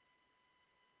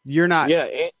 you're not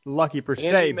lucky per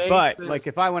se, but like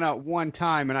if I went out one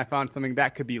time and I found something,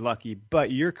 that could be lucky, but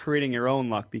you're creating your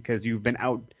own luck because you've been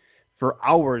out for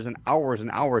hours and hours and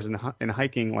hours and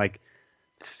hiking like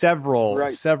several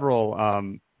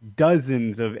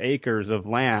dozens of acres of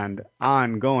land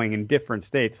ongoing in different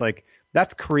states. Like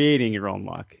that's creating your own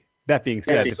luck. That being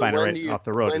said, to find it right off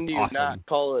the road, when do you not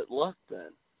call it luck then?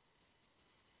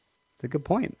 It's a good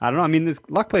point. I don't know. I mean,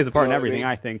 luck plays a part in everything,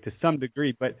 I think, to some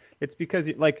degree. But it's because,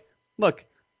 look,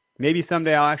 maybe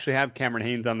someday I'll actually have Cameron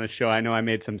Haynes on this show. I know I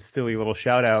made some silly little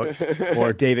shout-out,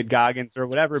 or David Goggins or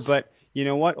whatever. But you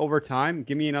know what? Over time,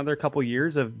 give me another couple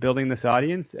years of building this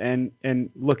audience, and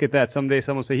look at that. Someday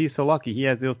someone will say, he's so lucky. He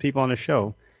has those people on his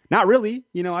show. Not really.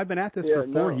 I've been at this for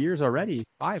 4 years already.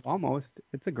 5 almost.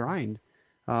 It's a grind.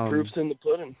 Proof's in the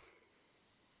pudding.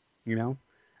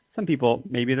 Some people,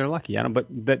 maybe they're lucky.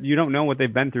 But you don't know what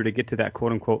they've been through to get to that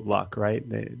quote unquote luck, right?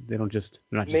 They're not just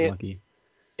lucky.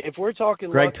 If we're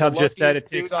talking Greg luck, Tubbs just said it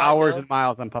takes hours and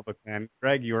miles on public land.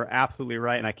 Greg, you are absolutely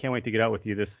right, and I can't wait to get out with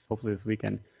you hopefully this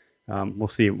weekend.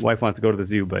 We'll see. Wife wants to go to the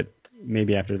zoo, but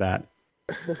maybe after that.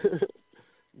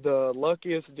 The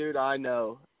luckiest dude I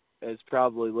know has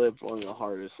probably lived one of the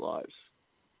hardest lives.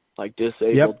 like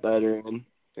disabled veteran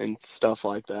and stuff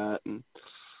like that.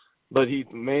 But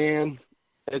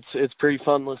it's pretty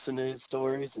fun listening to his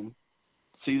stories and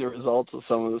see the results of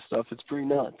some of the stuff. It's pretty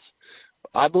nuts.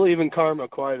 I believe in karma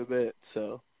quite a bit,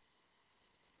 so.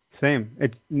 Same.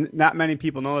 It's not many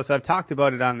people know this. I've talked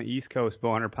about it on the East Coast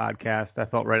Bowhunter podcast. I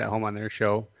felt right at home on their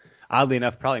show. Oddly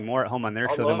enough, probably more at home on their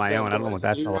show than my own. I don't know what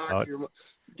that's all about.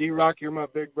 D-Rock, you're my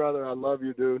big brother. I love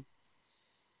you, dude.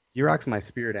 D-Rock's my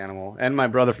spirit animal, and my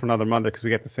brother from another mother because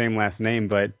we got the same last name.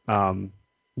 But,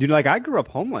 dude, like, I grew up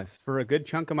homeless for a good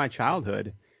chunk of my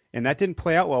childhood, and that didn't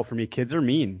play out well for me. Kids are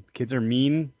mean. Kids are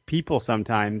mean people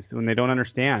sometimes when they don't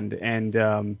understand.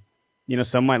 And, you know,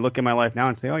 some might look at my life now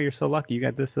and say, oh, you're so lucky. You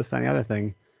got this, and the other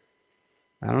thing.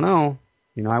 I don't know.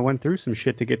 You know, I went through some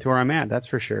shit to get to where I'm at, that's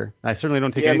for sure. I certainly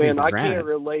don't take anything for granted. I can't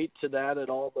relate to that at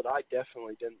all, but I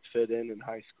definitely didn't fit in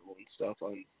high school and stuff,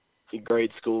 in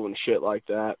grade school and shit like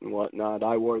that and whatnot.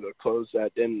 I wore the clothes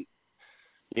that didn't,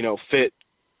 you know, fit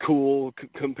cool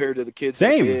compared to the kids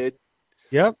that did.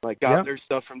 Yep. Like, got their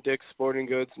stuff from Dick's Sporting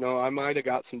Goods. No, I might have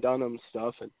got some Dunham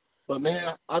stuff. But,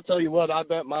 man, I'll tell you what, I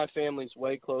bet my family's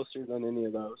way closer than any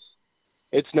of those.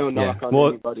 It's no knock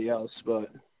on anybody else, but...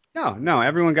 No,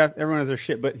 everyone has their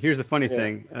shit. But here's the funny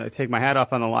thing. Take my hat off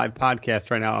on the live podcast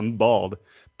right now. I'm bald.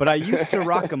 But I used to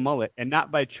rock a mullet, and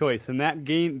not by choice. And that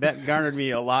garnered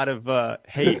me a lot of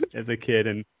hate as a kid.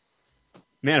 And,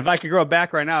 man, if I could grow it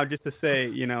back right now just to say,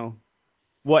 you know,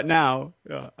 what now?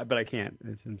 But I can't.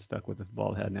 I'm stuck with this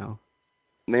bald head now.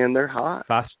 Man, they're hot.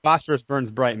 Phosphorus burns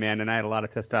bright, man, and I had a lot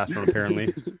of testosterone,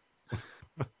 apparently.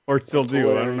 Or still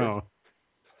do. I don't know.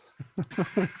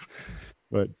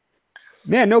 But...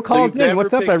 Man, no calls in.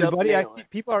 What's up, everybody? I see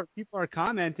people are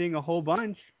commenting a whole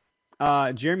bunch.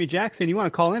 Jeremy Jackson, you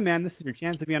want to call in, man? This is your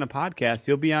chance to be on a podcast.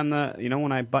 You'll be on the, you know,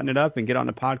 when I button it up and get on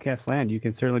the podcast land, you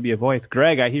can certainly be a voice.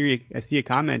 Greg, I hear you. I see you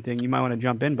commenting. You might want to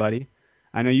jump in, buddy.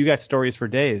 I know you got stories for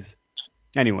days.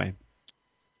 Anyway,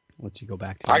 I'll let you go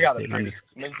back to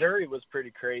Missouri was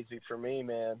pretty crazy for me,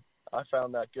 man. I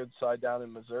found that good side down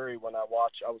in Missouri when I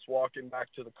was walking back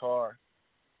to the car.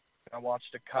 I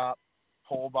watched a cop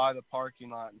pull by the parking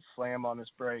lot and slam on his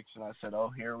brakes, and I said,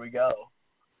 oh, here we go.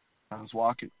 I was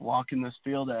walking this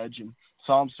field edge and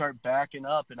saw him start backing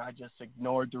up, and I just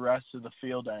ignored the rest of the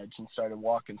field edge and started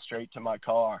walking straight to my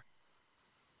car.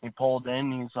 He pulled in,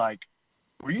 and he's like,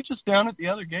 were you just down at the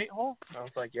other gate hole? And I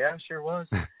was like, yeah, sure was.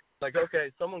 Like,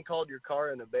 okay, someone called your car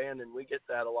an abandoned. We get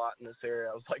that a lot in this area.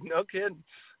 I was like, no kidding.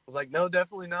 I was like, no,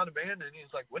 definitely not abandoned.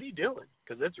 He's like, what are you doing?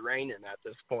 Because it's raining at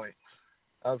this point.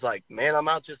 I was like, man, I'm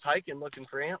out just hiking looking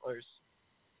for antlers.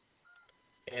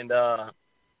 And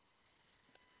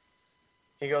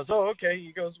he goes, oh, okay.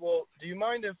 He goes, well, do you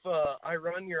mind if I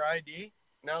run your ID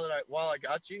while I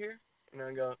got you here? And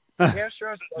I go, yeah,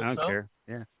 sure. I don't care.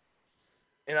 Yeah.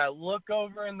 And I look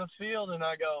over in the field and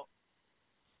I go,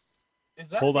 is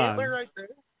that Hold antler on. right there?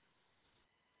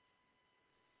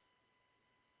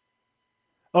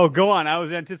 Oh, go on. I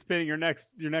was anticipating your next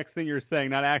thing you were saying,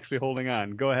 not actually holding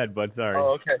on. Go ahead, bud. Sorry.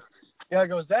 Oh, okay. Yeah, I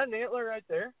go, is that an antler right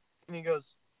there? And he goes,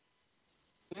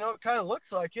 you know, it kind of looks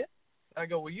like it. I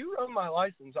go, will you run my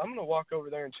license? I'm going to walk over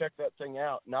there and check that thing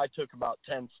out. And I took about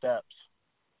 10 steps.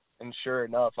 And sure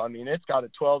enough, I mean, it's got a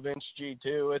 12-inch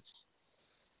G2.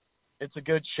 It's a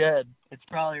good shed. It's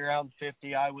probably around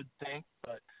 50, I would think.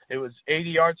 But it was 80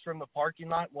 yards from the parking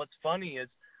lot. What's funny is,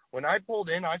 when I pulled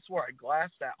in, I swore I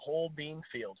glassed that whole bean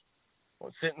field. I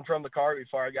was sitting from the car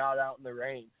before I got out in the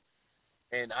rain.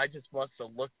 And I just must have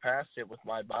looked past it with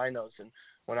my binos. And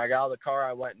when I got out of the car,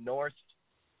 I went north.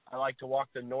 I like to walk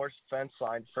the north fence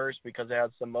line first because it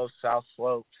has the most south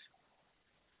slopes.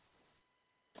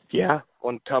 Yeah,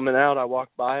 when coming out, I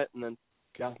walked by it and then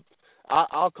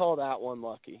I'll call that one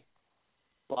lucky.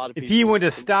 A lot of if he would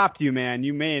have stopped you, man,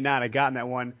 you may not have gotten that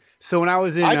one. So when I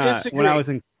was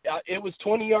in it was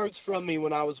 20 yards from me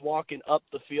when I was walking up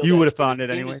the field. You would have found it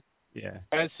anyway? Yeah.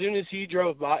 As soon as he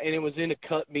drove by, and it was in a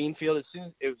cut bean field, as soon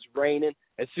as it was raining,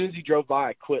 as soon as he drove by,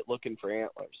 I quit looking for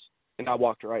antlers. And I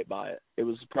walked right by it. It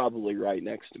was probably right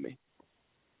next to me.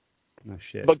 No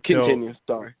shit. But continue,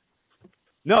 sorry.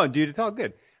 No, dude, it's all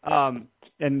good. And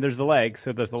there's a lag,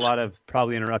 so there's a lot of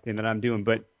probably interrupting that I'm doing.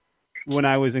 But when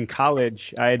I was in college,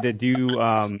 I had to do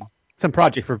some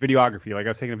project for videography. Like I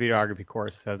was taking a videography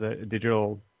course as a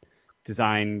digital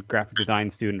design, graphic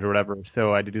design student or whatever.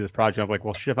 So I had to do this project. I'm like,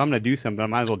 well, shit, if I'm going to do something, I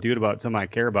might as well do it about something I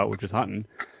care about, which is hunting.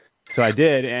 So I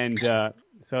did. And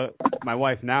so my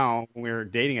wife now, when we were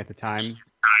dating at the time,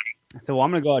 I said, well,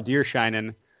 I'm going to go out deer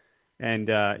shining. And,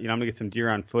 I'm going to get some deer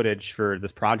on footage for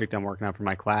this project I'm working on for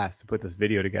my class to put this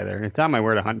video together. And it's on my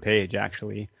Where to Hunt page,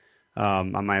 actually.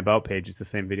 On my About page, it's the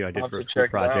same video I did for a school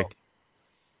project.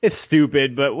 It's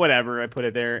stupid, but whatever. I put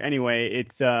it there. Anyway,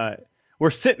 it's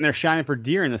we're sitting there shining for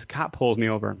deer, and this cop pulls me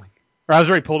over. I'm like, or I was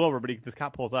already pulled over, but this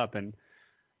cop pulls up, and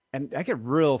I get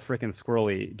real freaking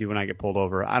squirrely, dude, when I get pulled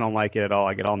over. I don't like it at all.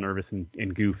 I get all nervous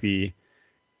and goofy.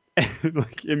 And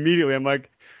like immediately, I'm like,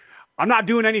 I'm not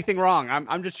doing anything wrong.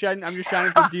 I'm just shining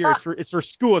for deer. It's for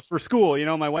school. It's for school. You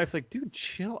know, my wife's like, dude,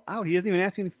 chill out. He hasn't even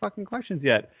asked any fucking questions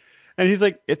yet. And he's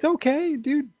like, it's okay,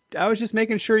 dude. I was just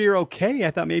making sure you're okay.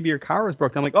 I thought maybe your car was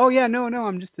broken. I'm like, oh yeah, no,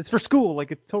 it's for school.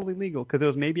 Like it's totally legal because it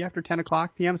was maybe after 10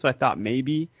 o'clock p.m. So I thought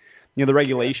maybe, you know, the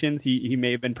regulations, he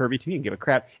may have been pervy to me and give a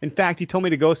crap. In fact, he told me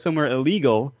to go somewhere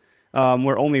illegal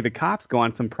where only the cops go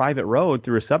on some private road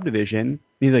through a subdivision.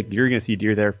 He's like, you're going to see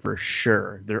deer there for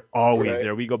sure. They're always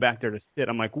there. We go back there to sit.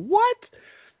 I'm like, what?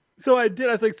 So I did.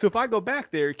 I was like, so if I go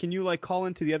back there, can you like call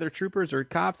into the other troopers or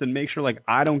cops and make sure like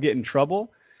I don't get in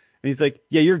trouble? And he's like,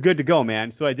 yeah, you're good to go,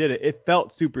 man. So I did it. It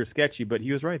felt super sketchy, but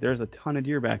he was right. There's a ton of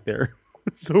deer back there.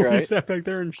 So we sat back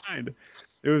there and shined.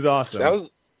 It was awesome. That was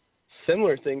a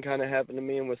similar thing kind of happened to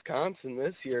me in Wisconsin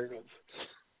this year.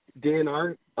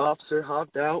 DNR officer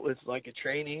hopped out with like a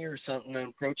trainee or something and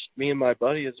approached me and my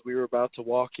buddy as we were about to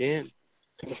walk in.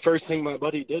 And the first thing my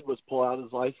buddy did was pull out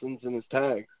his license and his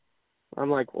tags.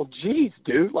 I'm like, well, geez,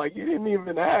 dude, like you didn't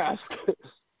even ask.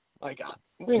 Like,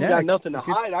 we ain't got nothing to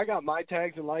hide. I got my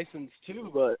tags and license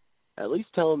too, but at least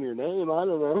tell him your name. I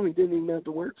don't know. He didn't even have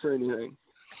to work for anything.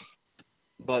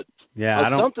 But I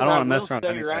don't want to mess around.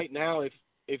 Say right now,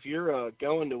 if you're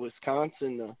going to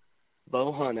Wisconsin to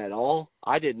bow hunt at all,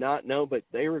 I did not know, but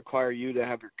they require you to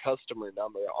have your customer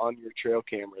number on your trail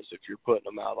cameras if you're putting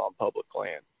them out on public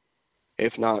land.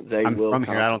 If not, they will. From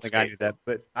here, I don't think I do that,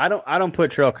 but I don't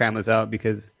put trail cameras out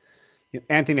because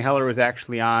Anthony Heller was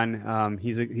actually on.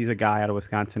 He's a guy out of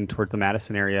Wisconsin towards the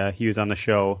Madison area. He was on the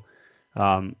show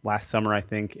last summer, I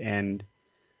think, and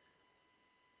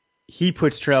he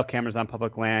puts trail cameras on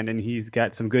public land, and he's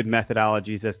got some good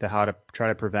methodologies as to how to try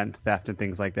to prevent theft and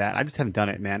things like that. I just haven't done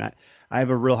it, man. I have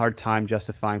a real hard time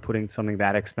justifying putting something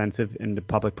that expensive into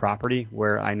public property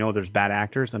where I know there's bad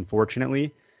actors,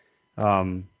 unfortunately.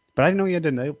 But I didn't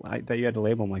know that you had to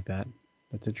label them like that.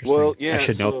 That's interesting. Well, yeah, I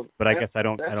should know, but I guess I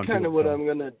don't. That's kind of what I'm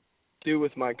gonna do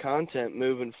with my content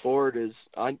moving forward. Is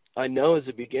I know as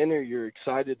a beginner you're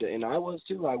excited to, and I was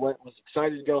too. I was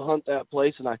excited to go hunt that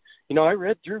place, and I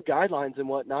read through guidelines and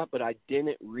whatnot, but I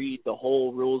didn't read the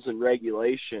whole rules and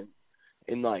regulation,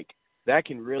 and like that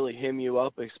can really hem you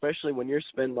up, especially when you're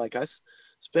spending I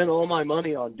spent all my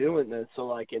money on doing this, so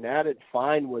like an added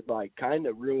fine would like kind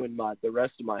of ruin the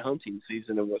rest of my hunting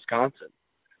season in Wisconsin.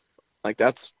 Like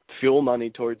that's fuel money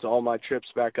towards all my trips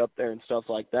back up there and stuff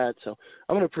like that. So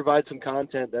I'm going to provide some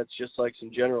content that's just like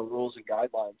some general rules and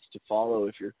guidelines to follow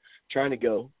if you're trying to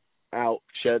go out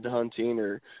shed hunting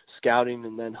or scouting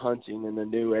and then hunting in a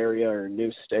new area or a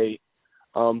new state.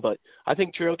 But I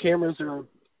think trail cameras are a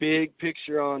big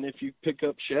picture on if you pick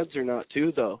up sheds or not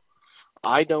too, though.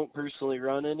 I don't personally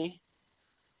run any,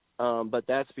 but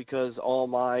that's because all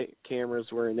my cameras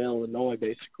were in Illinois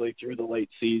basically through the late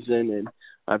season, and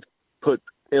I've put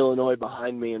Illinois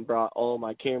behind me and brought all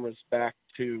my cameras back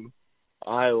to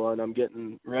Iowa, and I'm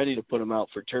getting ready to put them out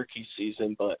for turkey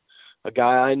season. But a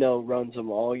guy I know runs them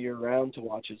all year round to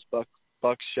watch his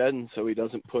bucks shedding so he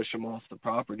doesn't push them off the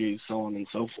property, so on and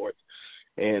so forth.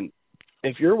 And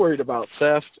if you're worried about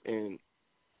theft and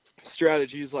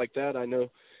strategies like that, I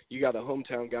know you got a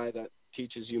hometown guy that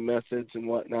teaches you methods and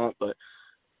whatnot, but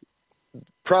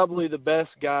probably the best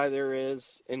guy there is,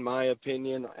 in my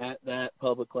opinion, at that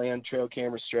public land trail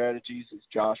camera strategies is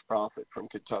Josh Profit from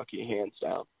Kentucky, hands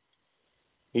down.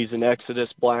 He's an Exodus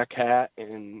black hat,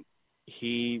 and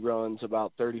he runs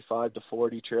about 35 to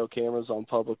 40 trail cameras on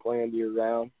public land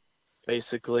year-round,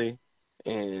 basically,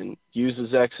 and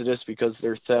uses Exodus because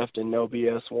they're theft and no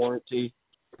BS warranty.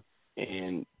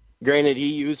 And granted, he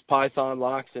used Python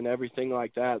locks and everything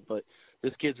like that, but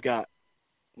this kid's got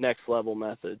next-level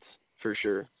methods for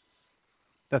sure.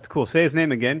 That's cool. Say his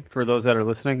name again for those that are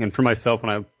listening and for myself when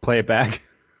I play it back.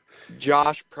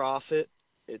 Josh Profit.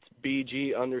 It's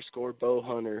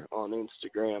BG_bowhunter on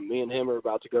Instagram. Me and him are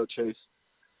about to go chase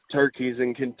turkeys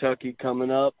in Kentucky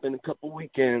coming up in a couple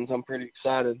weekends. I'm pretty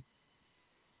excited.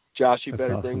 Josh, you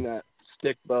better bring that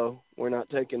stick bow. We're not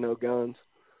taking no guns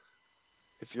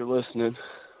if you're listening.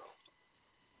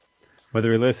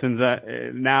 Whether he listens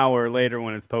now or later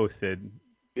when it's posted.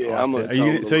 Yeah, I'm going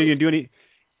to So you can do any...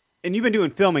 And you've been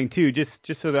doing filming too, just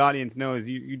so the audience knows.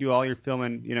 You do all your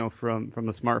filming, from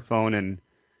the smartphone, and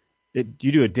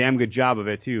you do a damn good job of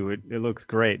it too. It looks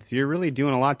great. So you're really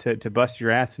doing a lot to bust your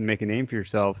ass and make a name for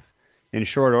yourself in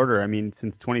short order. I mean,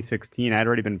 since 2016, I'd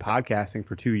already been podcasting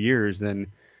for 2 years, and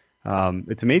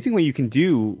It's amazing what you can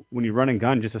do when you run and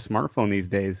gun just a smartphone these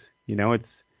days. You know,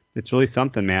 it's really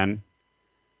something, man.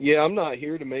 Yeah, I'm not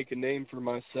here to make a name for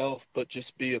myself, but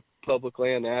just be a public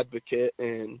land advocate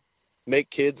and make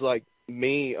kids like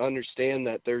me understand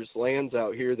that there's lands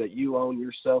out here that you own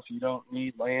yourself. You don't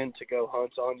need land to go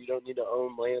hunt on. You don't need to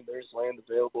own land. There's land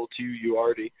available to you. You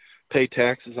already pay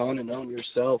taxes on and own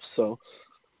yourself. So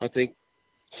I think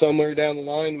somewhere down the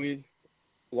line we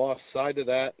lost sight of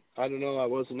that. I don't know. I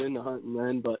wasn't into hunting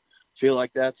then, but feel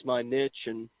like that's my niche.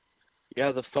 And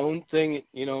yeah, the phone thing,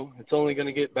 you know, it's only going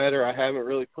to get better. I haven't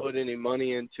really put any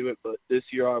money into it, but this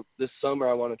summer,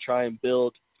 I want to try and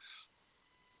build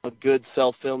a good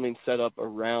self-filming setup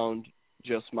around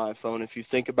just my phone. If you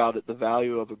think about it, the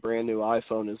value of a brand new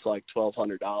iPhone is like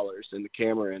 $1,200, and the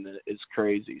camera in it is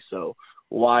crazy. So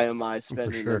why am I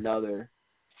spending another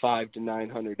 $500 to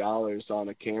 $900 on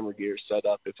a camera gear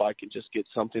setup if I could just get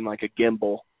something like a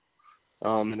gimbal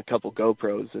and a couple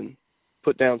GoPros and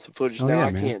put down some footage?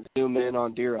 I can't zoom in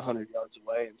on deer 100 yards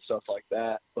away and stuff like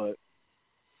that, but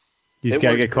you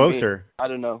got to get closer. I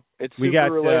don't know. It's super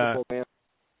relatable, man.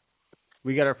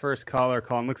 We got our first caller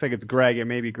calling. Looks like it's Greg. It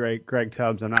may be Greg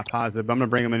Tubbs. I'm not positive, but I'm going to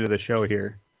bring him into the show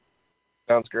here.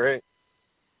 Sounds great.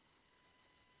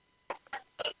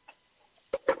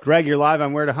 Greg, you're live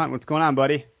on Where to Hunt. What's going on,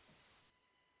 buddy?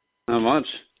 Not much.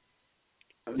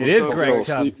 It is Greg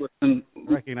Tubbs.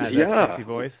 Recognize that sexy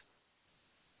voice.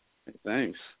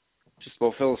 Thanks. Just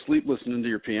about fell asleep listening to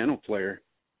your piano player.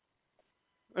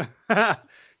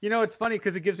 You know, it's funny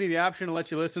because it gives me the option to let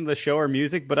you listen to the show or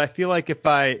music, but I feel like if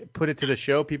I put it to the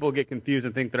show, people get confused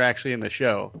and think they're actually in the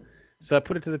show. So I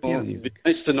put it to the piano music.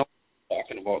 It's nice to know what I'm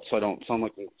talking about so I don't sound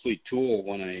like a complete tool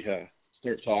when I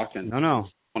start talking. No.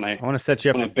 I want to set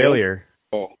you up for failure.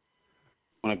 When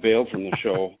I bailed from the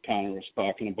show, Connor was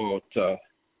talking about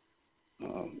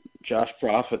Josh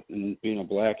Profit and being a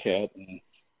black hat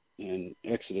and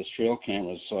Exodus trail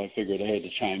cameras, so I figured I had to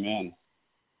chime in.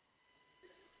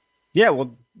 Yeah,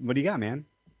 well, what do you got, man?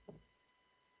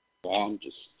 Well, I'm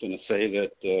just going to say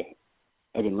that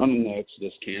I've been running the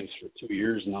Exodus cams for 2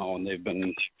 years now, and they've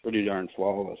been pretty darn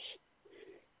flawless.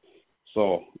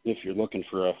 So if you're looking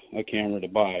for a camera to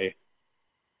buy,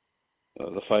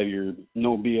 the 5-year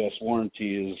no BS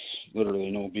warranty is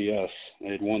literally no BS.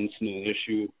 I had one small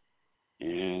issue,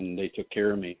 and they took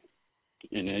care of me.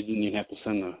 And I didn't even have to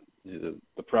send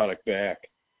the product back.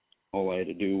 All I had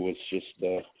to do was just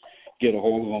get a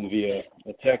hold of them via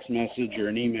a text message or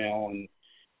an email, and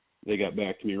they got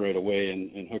back to me right away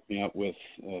and hooked me up with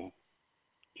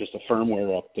just a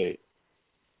firmware update.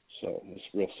 So it's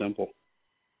real simple.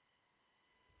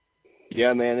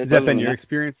 Yeah, man. Has that been your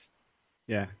experience?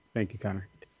 Yeah. Thank you, Connor.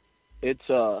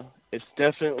 It's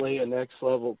definitely a next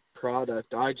level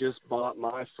product. I just bought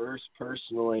my first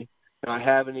personally, and I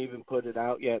haven't even put it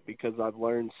out yet because I've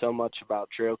learned so much about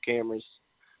trail cameras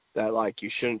that, like, you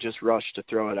shouldn't just rush to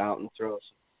throw it out and throw it,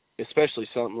 especially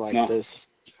something like this.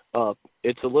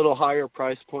 It's a little higher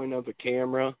price point of a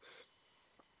camera,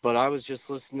 but I was just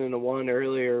listening to one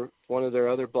earlier. One of their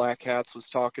other black hats was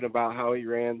talking about how he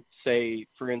ran, say,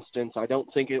 for instance, I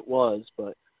don't think it was,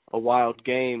 but a wild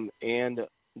game and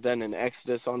then an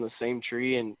Exodus on the same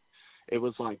tree, and it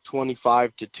was like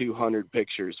 25 to 200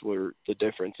 pictures were the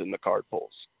difference in the card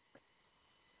pulls.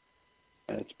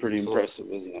 That's pretty impressive,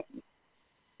 isn't it?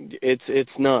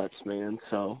 It's nuts, man.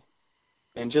 So,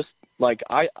 and just like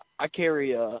I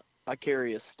carry a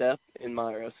step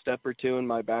or two in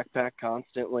my backpack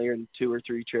constantly, and 2 or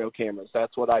 3 trail cameras.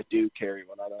 That's what I do carry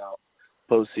when I'm out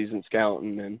postseason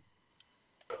scouting and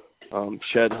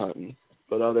shed hunting.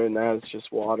 But other than that, it's just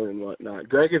water and whatnot.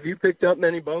 Greg, have you picked up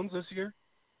many bones this year?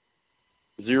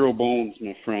 0 bones,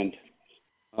 my friend.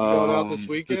 Going out this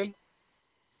weekend?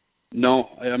 No,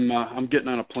 I'm getting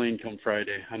on a plane come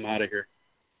Friday. I'm out of here.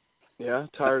 Yeah,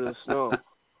 tired of the snow.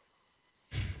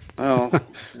 Well,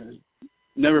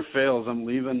 never fails. I'm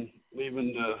leaving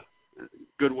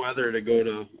good weather to go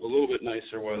to a little bit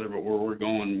nicer weather, but where we're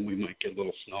going, we might get a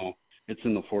little snow. It's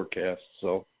in the forecast,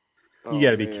 so. You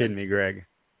got to be kidding me, Greg.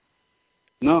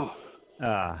 No.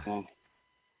 Well,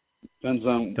 depends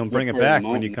on. Don't bring it back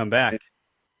when you come back.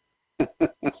 Hey,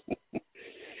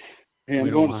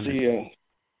 I'm going to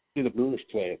see the Brewers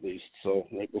play at least, so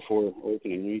right before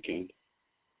opening weekend.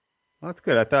 Well, that's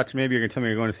good. I thought maybe you were going to tell me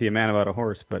you're going to see a man about a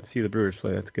horse, but see the Brewers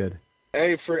play. That's good.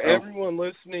 Hey, for everyone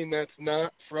listening that's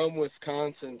not from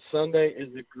Wisconsin, Sunday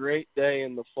is a great day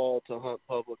in the fall to hunt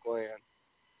public land.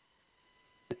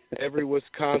 Every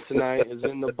Wisconsinite is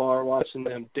in the bar watching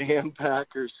them damn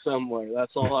Packers somewhere.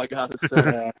 That's all I got to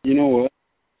say. You know what?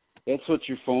 That's what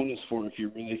your phone is for if you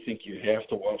really think you have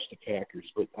to watch the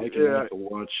Packers. But I can have to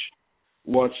watch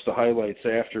watch the highlights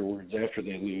afterwards after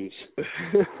they lose.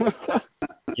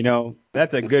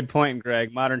 That's a good point,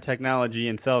 Greg. Modern technology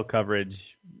and cell coverage,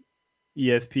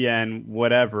 ESPN,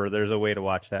 whatever, there's a way to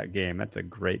watch that game. That's a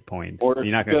great point. Or if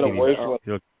you're not you going got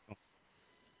to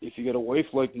see if you got a wife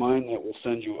like mine that will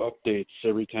send you updates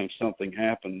every time something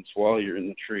happens while you're in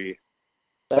the tree.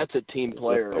 That's a team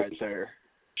player right there.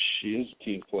 She is a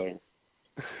team player.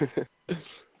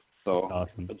 So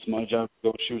awesome. It's my job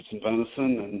to go shoot some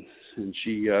venison, and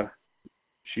she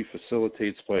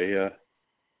facilitates by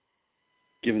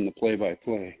giving the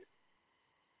play-by-play.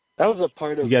 That was a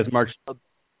part of. You guys marched.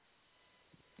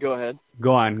 Go ahead.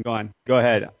 Go on. Go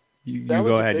ahead. You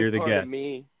go ahead. You're the guest.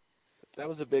 That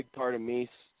was a big part of me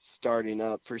starting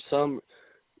up. For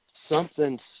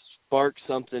something sparked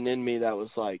something in me that was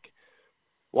like,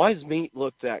 why does meat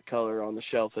look that color on the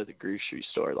shelf at the grocery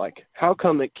store? Like, how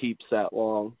come it keeps that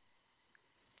long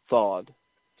thawed?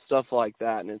 Stuff like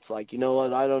that. And it's like, you know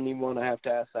what? I don't even want to have to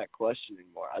ask that question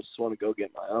anymore. I just want to go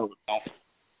get my own.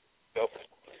 Yep.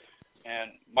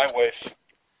 And my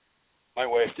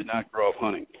wife did not grow up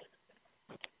hunting.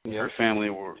 Yeah. Her family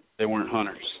weren't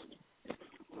hunters.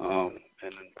 And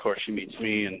then, of course, she meets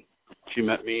me, and she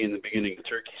met me in the beginning of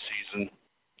turkey season,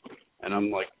 and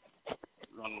I'm like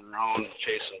running around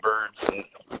chasing birds, and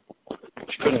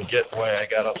she couldn't get why I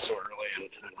got up so early and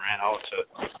ran out to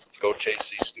go chase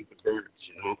these stupid birds,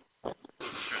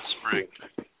 through spring.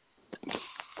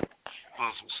 Well,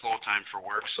 it was a slow time for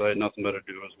work, so I had nothing better to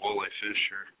do as walleye fish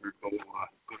or go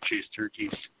chase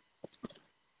turkeys.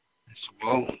 I said,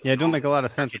 well, yeah, it don't make a lot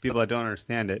of sense to people that don't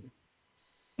understand it.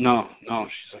 No.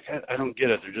 She's like, I don't get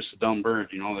it. They're just a dumb bird.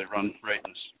 They run right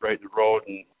in the road,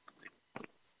 and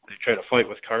they try to fight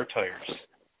with car tires.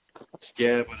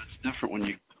 Yeah, but it's different when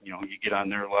you get on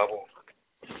their level.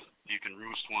 You can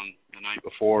roost one the night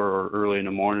before or early in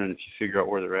the morning if you figure out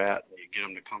where they're at, and you get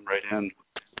them to come right in,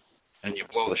 and you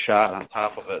blow the shot on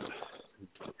top of it.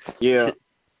 Yeah.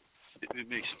 It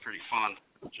makes it pretty fun,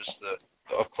 just the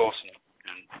up close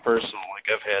and personal. Like,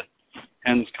 I've had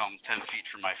hens come 10 feet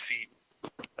from my feet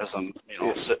as I'm,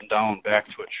 sitting down back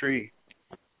to a tree,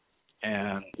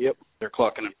 and they're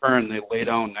clucking and purring. They lay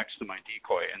down next to my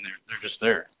decoy, and they're just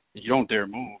there. You don't dare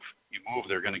move. You move,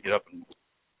 they're going to get up and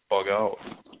bug out.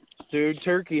 Dude,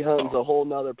 turkey hunting's a whole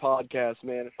nother podcast,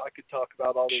 man. If I could talk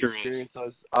about all the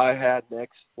experiences I had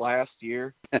last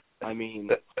year, I mean,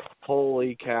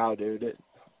 holy cow, dude.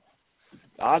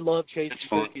 I love chasing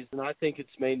turkeys, and I think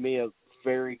it's made me a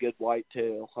very good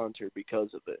whitetail hunter because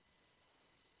of it.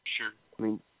 Sure. I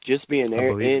mean, just being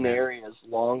in areas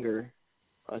longer,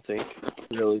 I think,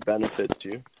 really benefits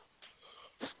you.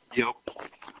 Yep.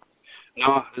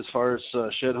 No, as far as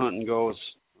shed hunting goes,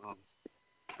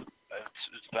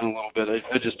 it's been a little bit.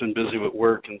 I've just been busy with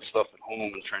work and stuff at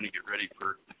home and trying to get ready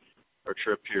for our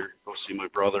trip here, go see my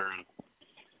brother. And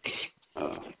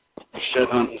shed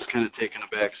hunting's kind of taken a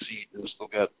back seat. And still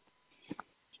got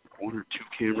 1 or 2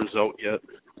 cameras out yet,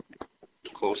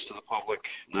 close to the public,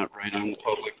 not right on the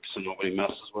public, so nobody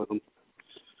messes with them.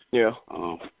 Yeah.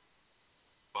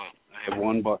 But I have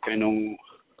one buck I know,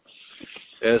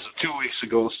 as of 2 weeks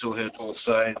ago, still had both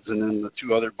sides, and then the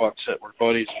 2 other bucks that were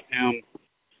buddies with him,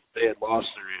 they had lost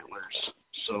their antlers.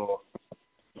 So,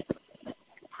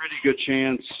 pretty good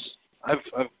chance.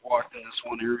 I've walked in this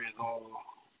one area though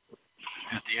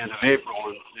at the end of April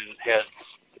and had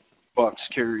bucks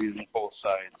carrying both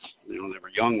sides. They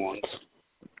were young ones,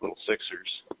 little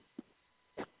sixers.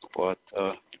 But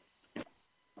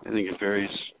I think it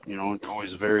varies. It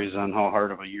always varies on how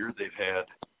hard of a year they've had.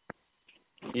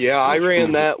 Yeah, I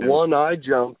ran that one. I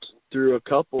jumped through a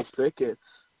couple thickets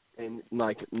and,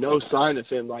 no sign of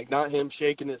him. Not him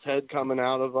shaking his head coming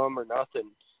out of them or nothing.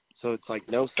 So it's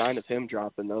no sign of him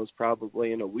dropping those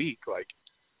probably in a week.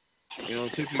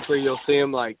 Typically you'll see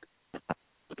him,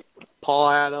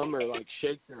 paw at them or,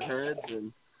 shake their heads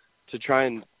and to try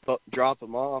and drop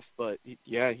them off. But,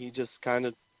 he just kind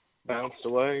of bounced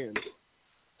away and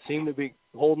seemed to be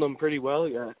holding them pretty well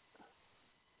yet.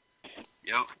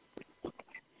 Yep.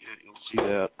 You'll see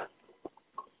that.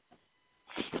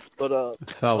 But I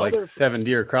saw 7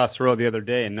 deer across the road the other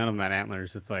day, and none of them had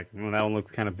antlers. It's that one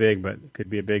looks kind of big, but it could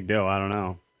be a big doe. I don't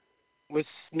know. With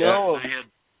snow,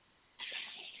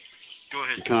 Go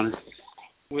ahead, Connor.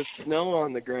 With snow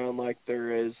on the ground like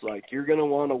there is, you're gonna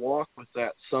want to walk with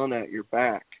that sun at your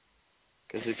back,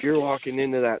 because if you're walking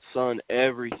into that sun,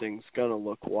 everything's gonna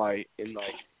look white, and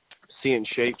seeing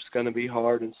shapes gonna be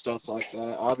hard and stuff like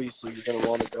that. Obviously, you're gonna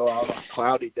want to go out on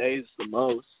cloudy days the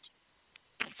most.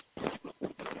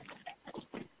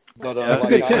 But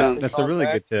that's a really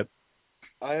good tip.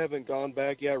 I haven't gone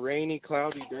back yet. Rainy,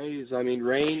 cloudy days. I mean,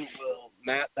 rain will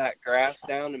mat that grass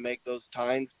down and make those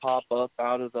tines pop up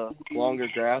out of the longer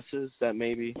grasses that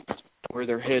maybe where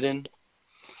they're hidden.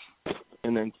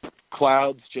 And then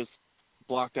clouds just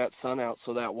block that sun out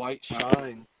so that white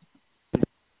shine.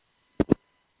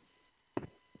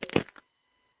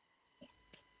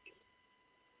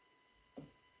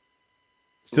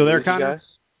 Still there, Connor? Guys?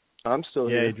 I'm still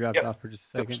here. Yeah, you dropped off for just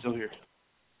a second. I'm still here.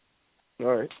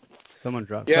 All right. Someone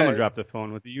dropped the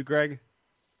phone. Was it you, Greg?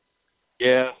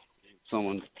 Yeah.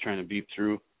 Someone trying to beep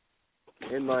through.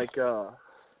 And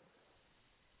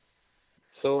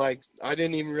so I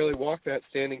didn't even really walk that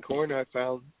standing corn I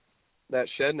found that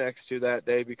shed next to that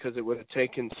day because it would have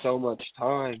taken so much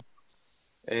time.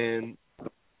 And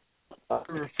I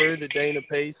refer to Dana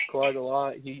Pace quite a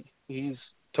lot. He's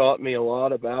taught me a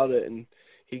lot about it, and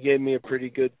he gave me a pretty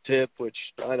good tip, which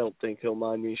I don't think he'll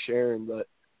mind me sharing. But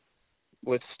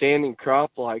with standing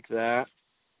crop like that,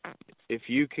 if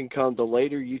you can come, the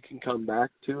later you can come back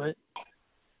to it,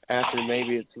 after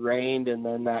maybe it's rained and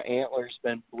then that antler's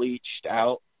been bleached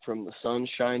out from the sun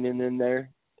shining in there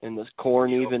and the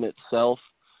corn even itself,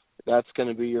 that's going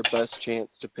to be your best chance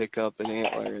to pick up an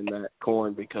antler in that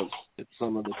corn because it's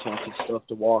some of the toughest stuff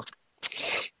to walk.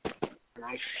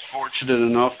 I'm fortunate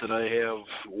enough that I have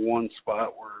one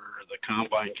spot where the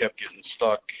combine kept getting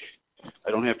stuck.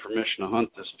 I don't have permission to hunt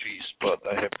this piece, but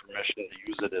I have permission to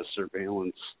use it as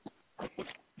surveillance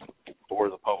for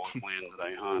the public land that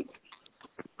I hunt.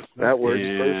 That works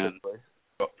perfectly.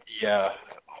 Yeah.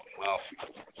 Well, if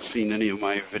you've seen any of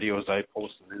my videos I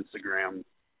post on Instagram,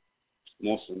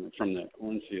 most of them are from that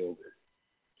cornfield.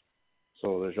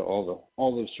 So there's all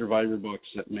the survivor bucks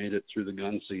that made it through the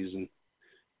gun season.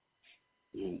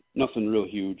 And nothing real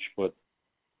huge, but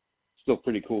still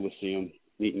pretty cool to see them,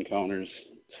 neat encounters.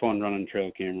 It's fun running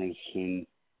trail cameras, and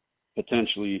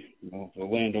potentially, the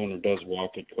landowner does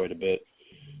walk it quite a bit,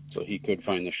 so he could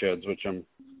find the sheds, which I'm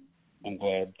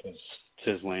glad because it's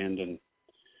his land, and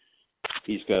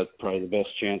he's got probably the best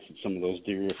chance at some of those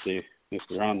deer if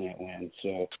they're on that land.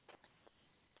 So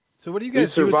what do you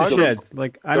guys do with the sheds?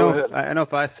 Like I know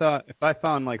if I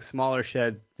found like smaller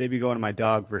sheds, they'd be going to my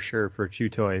dog for sure for chew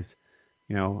toys.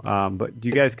 But do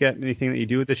you guys get anything that you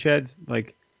do with the sheds?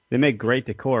 Like, they make great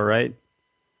decor, right?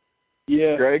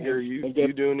 Yeah. Greg, are you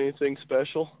doing anything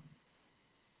special?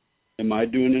 Am I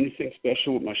doing anything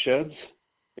special with my sheds?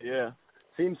 Yeah.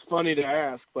 Seems funny to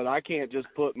ask, but I can't just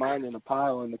put mine in a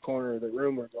pile in the corner of the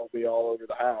room or they'll be all over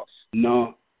the house.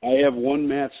 No. I have one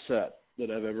match set that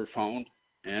I've ever found,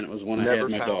 and it was when I had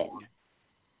my dog. One.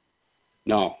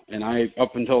 No. And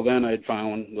up until then, I'd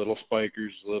found little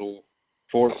spikers, little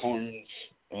fork horns.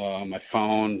 I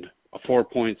found a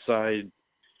 4-point side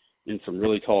in some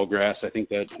really tall grass. I think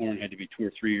that horn had to be 2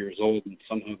 or 3 years old, and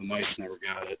somehow the mice never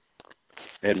got it.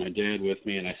 I had my dad with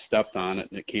me, and I stepped on it,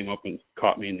 and it came up and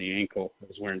caught me in the ankle. I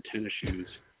was wearing tennis shoes.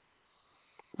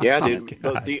 Yeah, dude.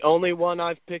 But the only one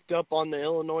I've picked up on the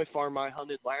Illinois farm I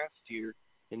hunted last year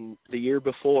and the year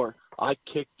before, I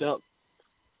kicked up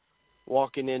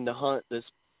walking in to hunt this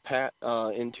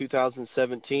in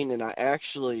 2017, and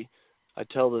I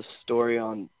tell this story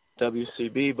on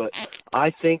WCB, but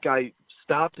I think I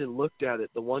stopped and looked at it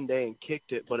the one day and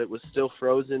kicked it, but it was still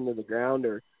frozen to the ground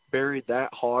or buried that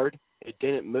hard. It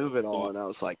didn't move at all, and I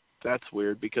was like, that's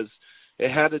weird because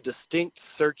it had a distinct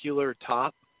circular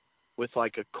top with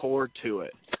like a cord to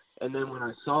it. And then when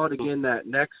I saw it again that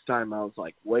next time, I was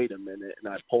like, wait a minute,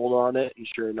 and I pulled on it, and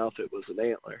sure enough, it was an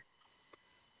antler.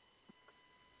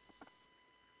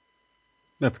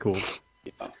 That's cool.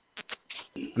 Yeah.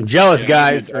 I'm jealous,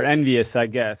 guys, or envious, I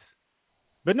guess.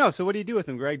 But no, so what do you do with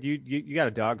them, Greg? You got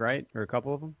a dog, right? Or a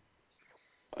couple of them?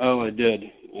 Oh, I did.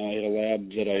 I had a lab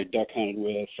that I duck hunted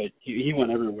with. He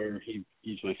went everywhere.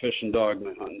 He's my fishing dog,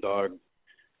 my hunting dog.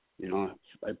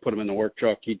 I put him in the work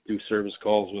truck. He'd do service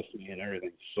calls with me and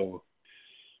everything. So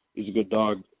he's a good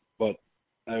dog. But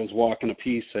I was walking a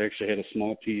piece. I actually had a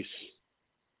small piece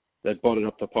that butted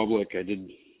up the public. I did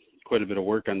quite a bit of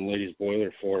work on the lady's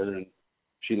boiler for her, and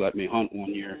she let me hunt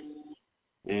one year.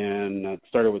 And I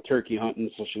started with turkey hunting,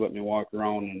 so she let me walk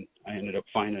around, and I ended up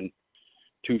finding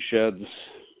 2 sheds.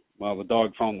 Well, the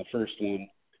dog found the first one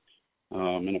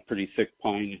in a pretty thick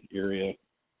pine area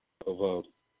it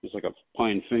was like a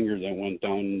pine finger that went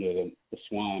down into the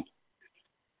swamp,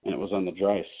 and it was on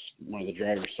one of the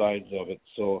driver sides of it.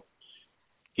 So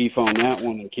he found that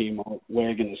one and came out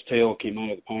wagging his tail, came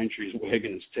out of the pine trees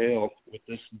wagging his tail with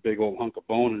this big old hunk of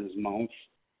bone in his mouth.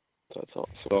 That's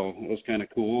awesome. So it was kind of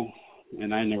cool,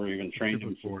 and I never even trained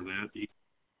him for that.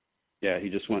 He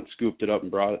just went and scooped it up and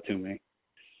brought it to me.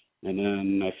 And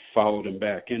then I followed him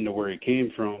back into where he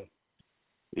came from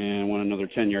and went another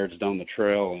 10 yards down the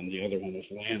trail, and the other one was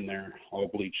laying there all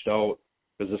bleached out.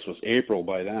 because this was April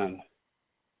by then,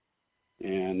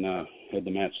 and had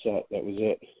the match set. That was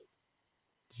it.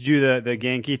 Did you do the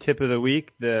Genki tip of the week?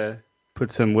 Put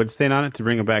some wood stain on it to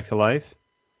bring it back to life?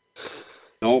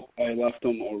 Nope, I left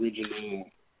them original.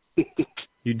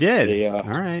 You did? All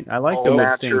right. I like the wood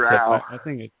stain tip. I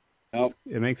think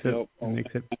it makes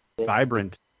it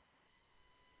vibrant.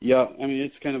 Yeah, I mean,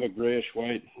 it's kind of a grayish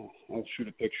white. I'll shoot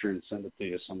a picture and send it to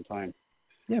you sometime.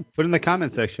 Yeah, put it in the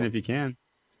comment section if you can.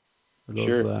 For those,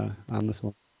 sure. On this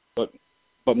one.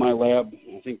 But my lab,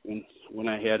 I think when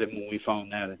I had him, when we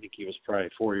found that, I think he was probably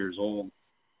 4 years old.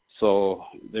 So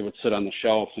they would sit on the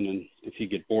shelf, and then if he'd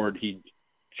get bored, he'd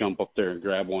jump up there and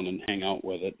grab one and hang out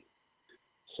with it.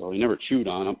 So he never chewed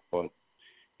on it, but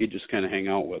he'd just kind of hang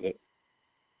out with it.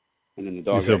 And then the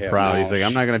dog. He's so proud. He's like,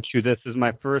 I'm not going to chew this. This is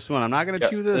my first one. I'm not going to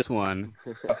chew this one.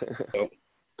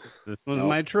 This one's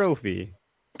my trophy.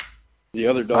 The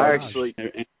other dog,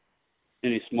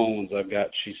 any small ones I've got,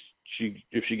 she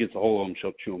if she gets a hold of them,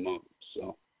 she'll chew them up.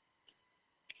 So.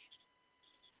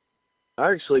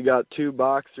 I actually got 2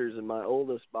 boxers, and my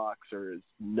oldest boxer is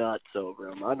nuts over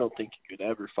them. I don't think you could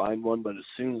ever find one, but as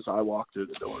soon as I walk through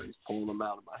the door, he's pulling them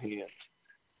out of my hands.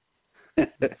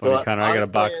 Funny, Connor, I got a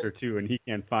boxer too, and he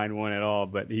can't find one at all,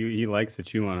 but he likes to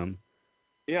chew on them.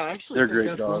 Yeah, I actually They're think great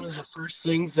that's dogs. one of the first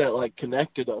things that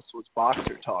connected us was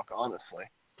boxer talk. Honestly,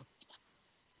 I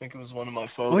think it was one of my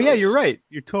photos. Oh yeah, you're right.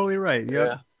 You're totally right.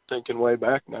 Yeah, thinking way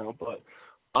back now, but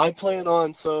I plan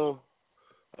on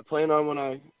when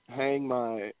I hang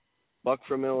my buck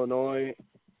from Illinois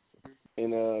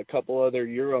and a couple other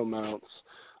Euro mounts,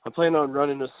 I plan on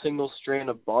running a single strand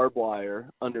of barbed wire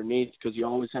underneath because you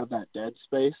always have that dead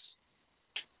space,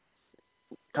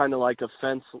 kind of like a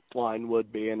fence line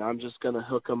would be, and I'm just going to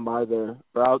hook them by the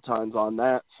brow tines on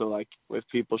that, so if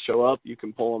people show up, you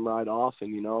can pull them right off.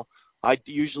 And I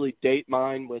usually date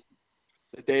mine with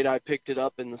the date I picked it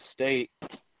up in the state,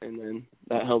 and then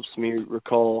that helps me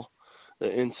recall the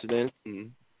incident.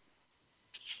 And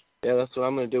yeah, that's what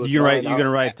I'm going to do with You're gonna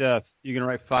write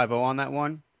 5-0 on that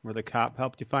one where the cop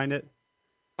helped you find it?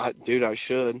 Dude, I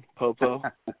should. Popo.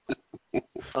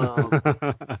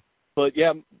 But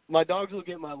yeah, my dogs will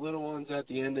get my little ones at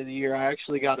the end of the year. I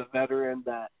actually got a veteran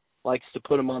that likes to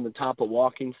put them on the top of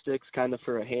walking sticks kind of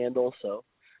for a handle, so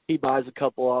he buys a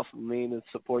couple off of me to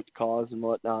support the cause and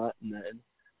whatnot. And then,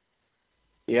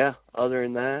 yeah, other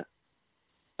than that,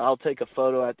 I'll take a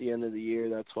photo at the end of the year.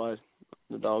 That's why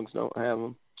the dogs don't have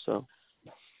them. So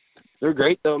they're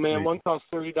great, though, man. One costs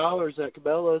 $30 at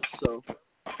Cabela's. So,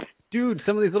 dude,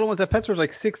 some of these little ones at Pet Store are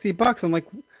like $60. I'm like,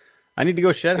 I need to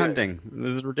go shed hunting.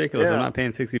 This is ridiculous. Yeah. I'm not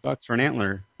paying $60 for an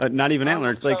antler. Not even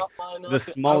antler. It's like the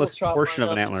smallest portion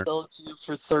of an antler. I'll sell it to you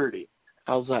for $30.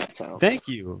 How's that sound? Thank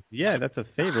you. Yeah, that's a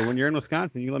favor. When you're in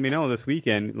Wisconsin, you let me know this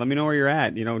weekend. Let me know where you're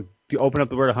at. You open up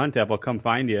the Where to Hunt app, I'll come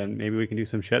find you, and maybe we can do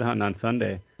some shed hunting on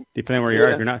Sunday, depending on where you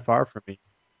are. If you're not far from me.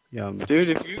 Dude,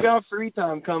 if you got free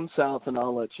time, come south, and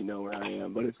I'll let you know where I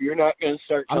am. But if you're not going to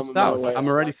start coming my way, I'm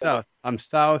already south. I'm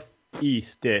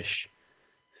southeast-ish.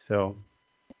 So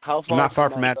how far? I'm not far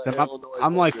from Madison.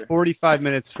 I'm like 45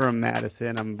 minutes from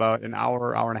Madison. I'm about an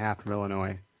hour and a half from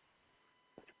Illinois.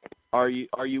 Are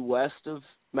you west of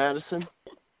Madison?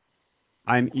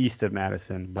 I'm east of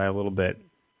Madison by a little bit.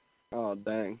 Oh,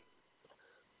 dang.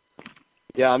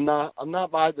 Yeah, I'm not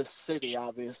by the city,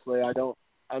 obviously. I don't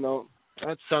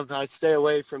that's something I stay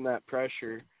away from, that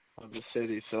pressure of the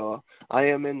city. So I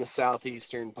am in the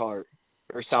southeastern part,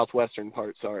 or southwestern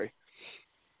part, sorry.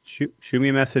 Shoot me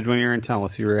a message when you're in town. We'll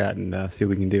see where you're at and see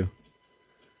what we can do.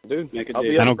 Dude,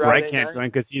 I know Greg can't join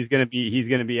because he's gonna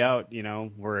be out,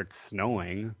 where it's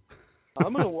snowing.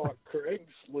 I'm gonna walk Craig's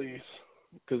lease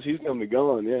because he's gonna be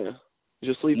gone. Yeah,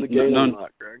 just leave the gate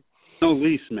unlocked, Greg. No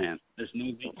lease, man. There's no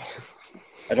lease.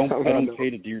 I don't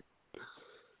pay the deer.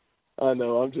 I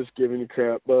know. I'm just giving you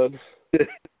crap, bud.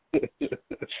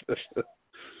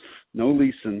 No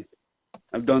leasing.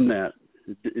 I've done that.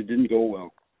 It didn't go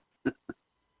well.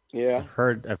 Yeah. I've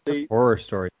heard horror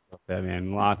stories about that,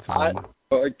 man. Lots of them.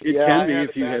 It can be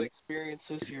if you have experience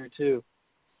this year too.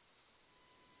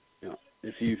 Yeah.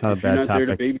 If you're not there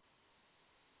to baby,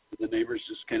 the neighbors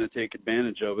just kind of take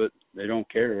advantage of it. They don't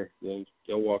care. They'll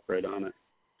walk right on it.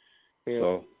 Yeah.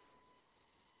 So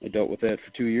I dealt with that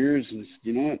for 2 years, and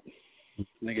you know what? I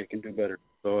think I can do better.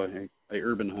 So I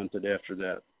urban hunted after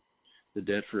that. Did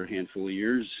that for a handful of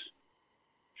years.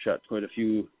 Shot quite a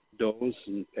few does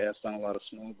and passed on a lot of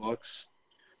small bucks.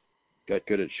 Got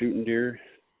good at shooting deer.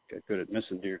 Got good at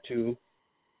missing deer too.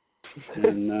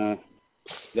 And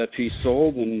that piece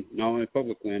sold, and now I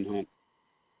public land hunt.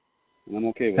 And I'm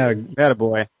okay with it.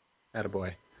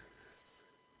 Attaboy.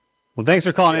 Well, thanks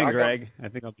for calling in, Greg. I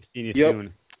think I'll be seeing you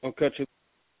soon. I'll catch you.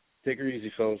 Take her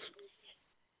easy, fellas.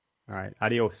 All right.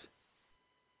 Adios.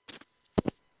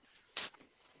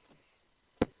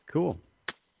 Cool.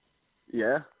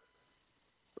 Yeah.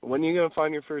 When are you gonna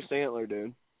find your first antler,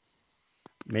 dude?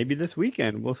 Maybe this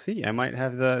weekend. We'll see. I might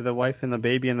have the wife and the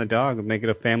baby and the dog and make it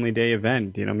a family day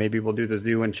event. Maybe we'll do the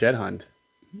zoo and shed hunt.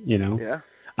 Yeah.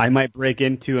 I might break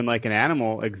into an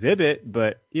animal exhibit,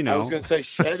 but I was gonna say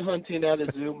shed hunting at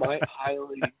a zoo might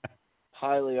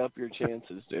highly up your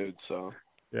chances, dude. So.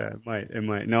 Yeah, it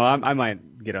might. No, I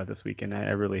might get out this weekend.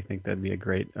 I really think that'd be a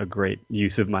great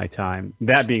use of my time.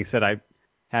 That being said, I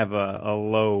have a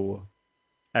low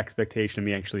expectation of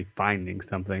me actually finding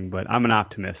something, but I'm an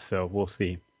optimist, so we'll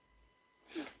see.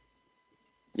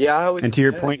 Yeah, I would. And to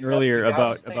your point earlier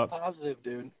about positive,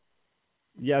 dude.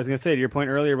 Yeah, I was gonna say to your point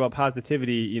earlier about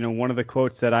positivity. One of the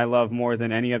quotes that I love more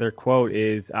than any other quote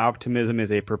is optimism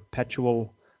is a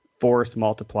perpetual force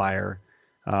multiplier.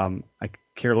 I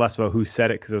care less about who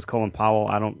said it because it was Colin Powell.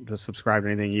 I don't just subscribe to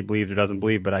anything he believes or doesn't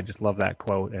believe, but I just love that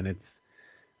quote, and it's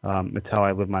how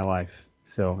I live my life.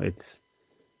 So it's.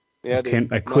 Yeah,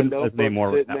 I couldn't resonate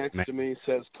more with that. Next to me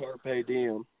says Carpe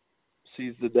Diem,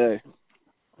 seize the day.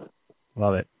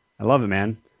 Love it. I love it,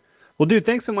 man. Well, dude,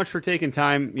 thanks so much for taking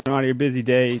time, out of your busy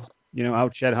day,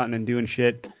 out shed hunting and doing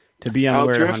shit to be on the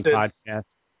Where to Hunt podcast.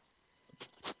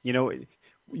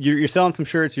 You're selling some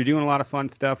shirts. You're doing a lot of fun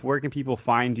stuff. Where can people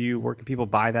find you? Where can people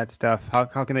buy that stuff? How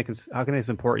can they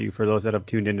support you for those that have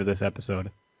tuned into this episode?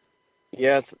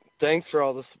 Yes, thanks for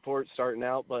all the support starting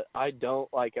out, but I don't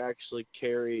actually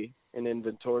carry an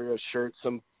inventory of shirts.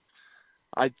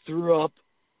 I threw up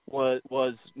what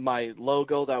was my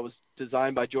logo that was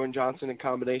designed by Jordan Johnson and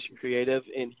Combination Creative,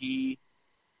 and he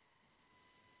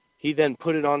then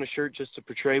put it on a shirt just to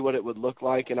portray what it would look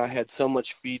like, and I had so much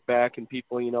feedback and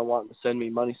people, wanting to send me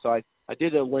money, so I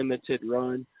did a limited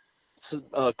run.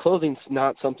 Clothing's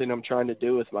not something I'm trying to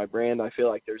do with my brand. I feel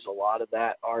like there's a lot of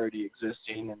that already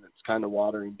existing, and it's kind of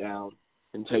watering down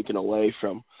and taken away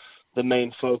from the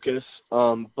main focus.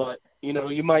 But,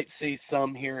 you might see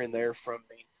some here and there from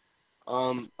me.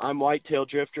 I'm Whitetail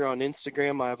Drifter on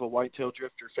Instagram. I have a Whitetail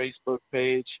Drifter Facebook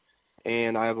page,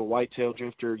 and I have a Whitetail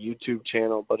Drifter YouTube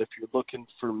channel. But if you're looking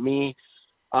for me,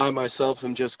 I myself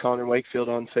am just Connor Wakefield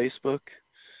on Facebook.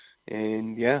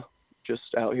 And, yeah, just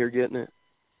out here getting it.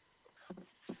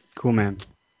 Cool, man.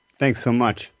 Thanks so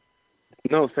much.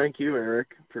 No, thank you, Eric,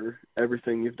 for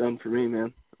everything you've done for me,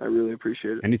 man. I really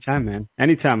appreciate it. Anytime, man.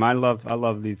 Anytime. I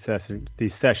love these sessions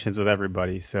with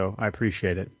everybody, so I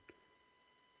appreciate it.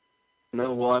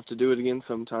 No, we'll have to do it again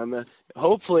sometime.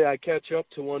 Hopefully I catch up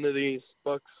to one of these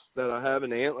bucks that I have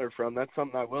an antler from. That's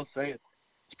something I will say.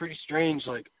 It's pretty strange.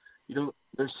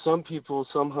 There's some people,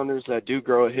 some hunters that do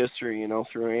grow a history,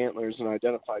 through antlers and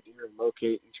identify deer and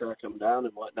locate and track them down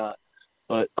and whatnot.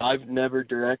 But I've never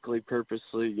directly,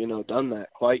 purposely, done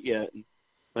that quite yet.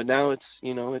 But now it's,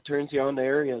 it turns you on to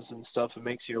areas and stuff and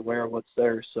makes you aware of what's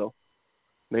there. So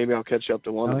maybe I'll catch up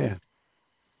to one of them.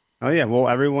 Oh, yeah. Well,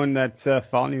 everyone that's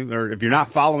following you, or if you're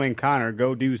not following Connor,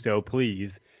 go do so,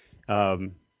 please.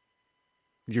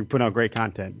 You're putting out great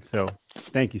content. So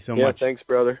thank you so much. Yeah, thanks,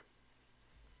 brother.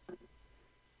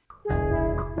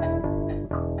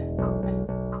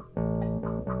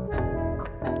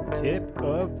 Tip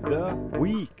of the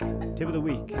week. Tip of the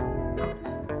week.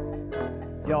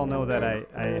 Y'all know that I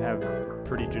have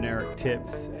pretty generic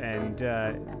tips, and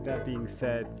that being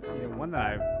said, one that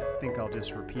I think I'll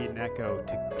just repeat and echo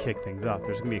to kick things off.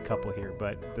 There's going to be a couple here,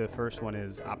 but the first one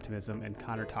is optimism, and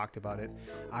Connor talked about it.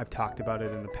 I've talked about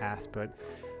it in the past, but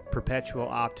perpetual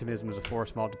optimism is a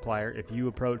force multiplier. If you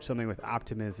approach something with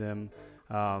optimism,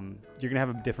 you're going to have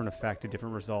a different effect, a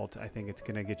different result. I think it's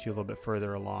going to get you a little bit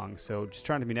further along. So just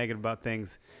trying to be negative about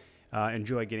things,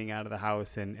 enjoy getting out of the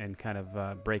house and kind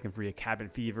of breaking free of cabin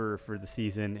fever for the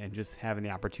season and just having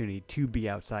the opportunity to be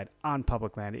outside on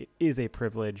public land. It is a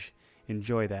privilege.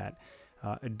 Enjoy that.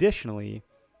 Additionally,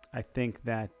 I think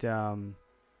that,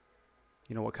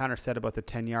 what Connor said about the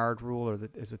 10-yard rule, or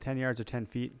is it 10 yards or 10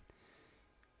 feet?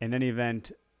 In any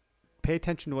event, pay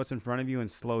attention to what's in front of you and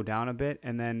slow down a bit.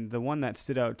 And then the one that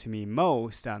stood out to me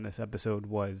most on this episode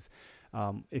was,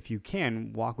 if you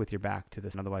can, walk with your back to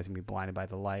this. Otherwise, you're going to be blinded by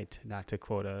the light. Not to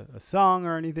quote a song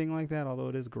or anything like that, although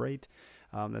it is great.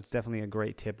 That's definitely a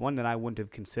great tip. One that I wouldn't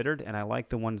have considered, and I like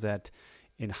the ones that,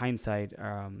 in hindsight,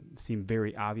 seem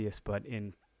very obvious, but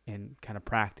in kind of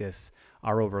practice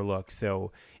are overlooked.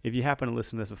 So if you happen to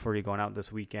listen to this before you're going out this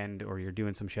weekend or you're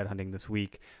doing some shed hunting this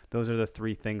week, those are the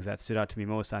three things that stood out to me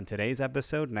most on today's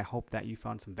episode, and I hope that you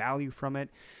found some value from it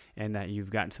and that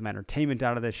you've gotten some entertainment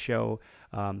out of this show,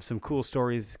 some cool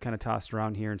stories kind of tossed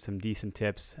around here and some decent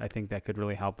tips. I think that could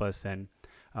really help us, and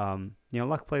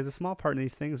Luck plays a small part in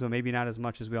these things, but maybe not as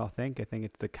much as we all think. I think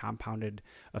it's the compounded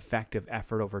effect of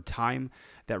effort over time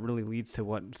that really leads to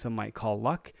what some might call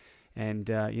luck. And,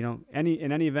 in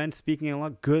any event, speaking of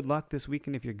luck, good luck this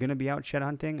weekend if you're going to be out shed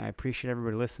hunting. I appreciate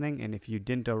everybody listening. And if you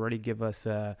didn't already, give us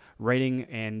a rating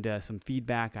and some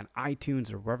feedback on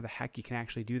iTunes or wherever the heck you can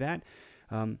actually do that.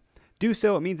 Do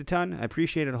so. It means a ton. I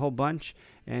appreciate it a whole bunch.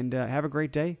 And have a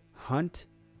great day. Hunt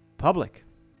public.